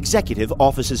Chief Executive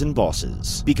Offices and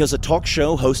Bosses, because a talk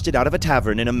show hosted out of a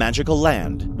tavern in a magical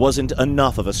land wasn't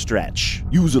enough of a stretch.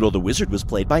 Yuzuru the Wizard was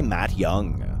played by Matt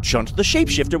Young. Chunt the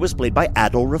Shapeshifter was played by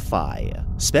Adol Rafai.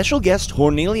 Special guest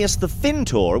Hornelius the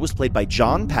Fintor was played by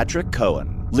John Patrick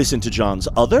Cohen. Listen to John's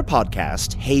other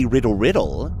podcast, Hey Riddle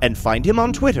Riddle, and find him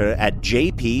on Twitter at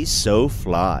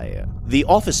JPSoFly. The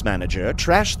office manager,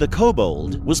 Trash the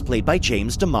Kobold, was played by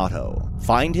James D'Amato.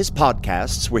 Find his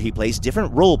podcasts where he plays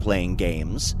different role-playing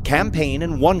games, campaign,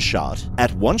 and one-shot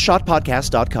at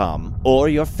oneshotpodcast.com or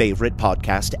your favorite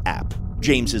podcast app.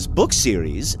 James's book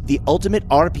series, The Ultimate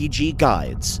RPG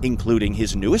Guides, including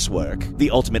his newest work,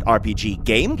 The Ultimate RPG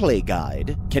Gameplay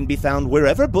Guide, can be found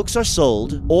wherever books are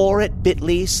sold or at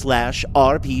bit.ly/RPG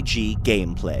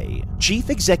Gameplay.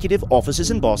 Chief Executive Offices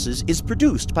and Bosses is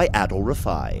produced by Adol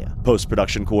Rafai.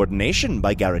 Post-production coordination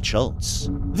by Garrett Schultz.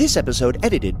 This episode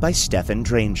edited by Stefan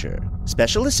Dranger.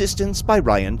 Special assistance by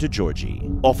Ryan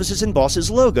DeGiorgi. Offices and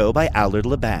Bosses logo by Allard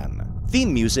Laban.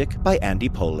 Theme music by Andy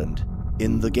Poland.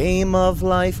 In the game of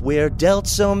life, we're dealt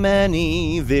so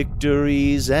many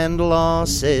victories and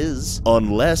losses.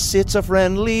 Unless it's a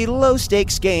friendly,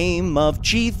 low-stakes game of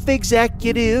Chief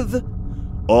Executive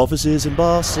Offices and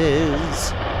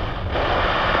Bosses.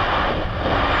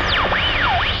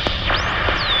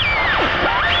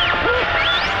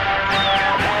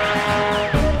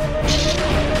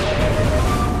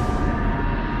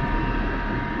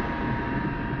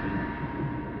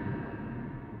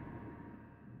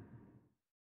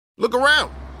 Look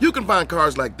around. You can find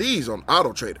cars like these on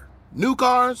AutoTrader. New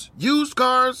cars, used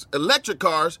cars, electric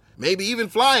cars, maybe even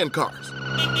flying cars.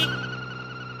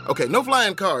 Okay, no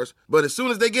flying cars, but as soon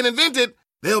as they get invented,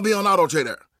 they'll be on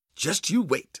AutoTrader. Just you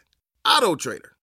wait. AutoTrader.